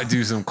today. I might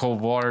do some cold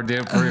water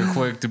dip real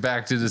quick to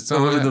back to the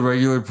sauna. Oh, in the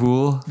regular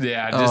pool?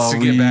 Yeah, just to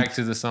get back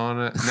to the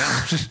sauna.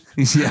 No.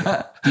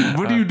 Yeah. Dude,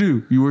 what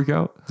do? You work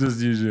out?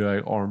 Just usually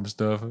like arm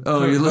stuff.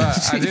 Oh, you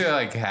like I do it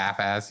like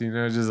half-ass,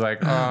 just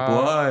like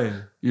why?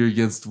 You're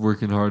against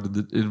working hard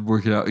and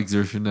working out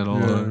exertion at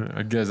all. Yeah,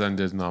 I guess I'm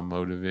just not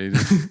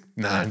motivated.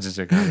 Nah, I'm just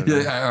checking out.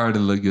 Yeah, I already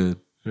look good.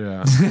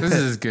 Yeah, this is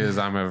as good as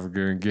I'm ever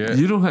gonna get.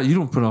 You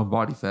don't put on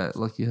body fat,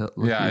 lucky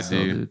yeah, I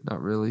do. Dude.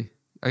 Not really.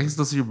 I can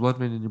still see your blood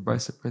vein in your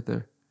bicep right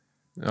there.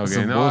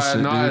 Okay,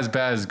 not as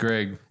bad as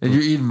Greg. And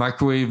you're eating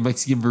microwave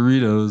Mexican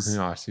burritos.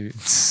 Oh shit!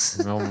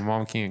 My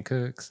mom can't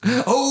cook.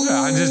 Oh,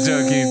 I'm just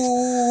joking.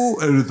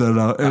 Edit that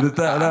out. Edit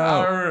that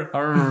out. I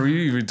remember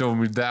you even told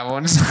me that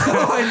one.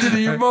 Oh, I didn't.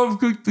 Your mom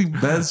cooked the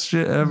best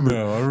shit ever.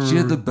 No, I remember. She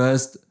had the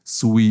best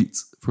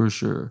sweets for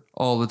sure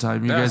all the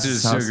time. That's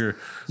just sugar.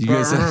 You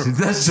guys,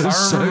 that's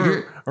just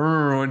sugar. I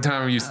remember one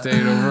time you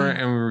stayed over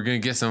and we were gonna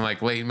get some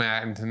like late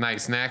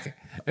night snack,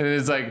 and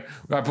it's like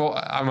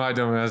I'm not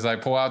dumb. I was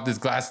like pull out this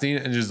glass thing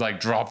and just like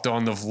dropped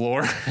on the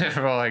floor.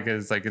 Like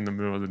it's like in the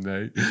middle of the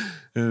night,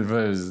 but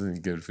it was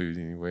good food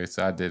anyway.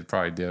 So I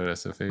probably did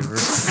us a favor.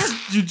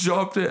 You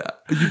dropped it.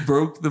 You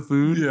broke the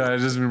food. Yeah, I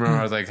just remember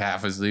I was like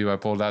half asleep. I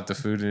pulled out the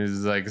food and it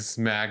was like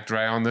smacked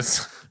right on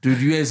this.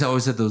 Dude, you guys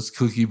always had those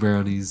cookie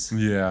brownies.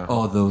 Yeah.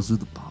 Oh, those were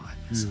the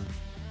bombs.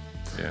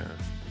 Yeah.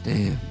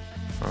 Damn.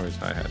 I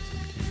wish I had some.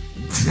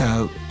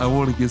 Yeah, I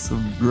want to get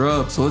some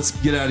grub. So let's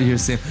get out of here,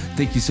 Sam.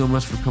 Thank you so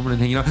much for coming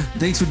and hanging out.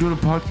 Thanks for doing a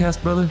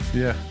podcast, brother.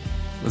 Yeah.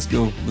 Let's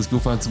go. Let's go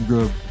find some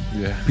grub.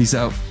 Yeah. Peace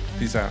out.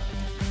 Peace out.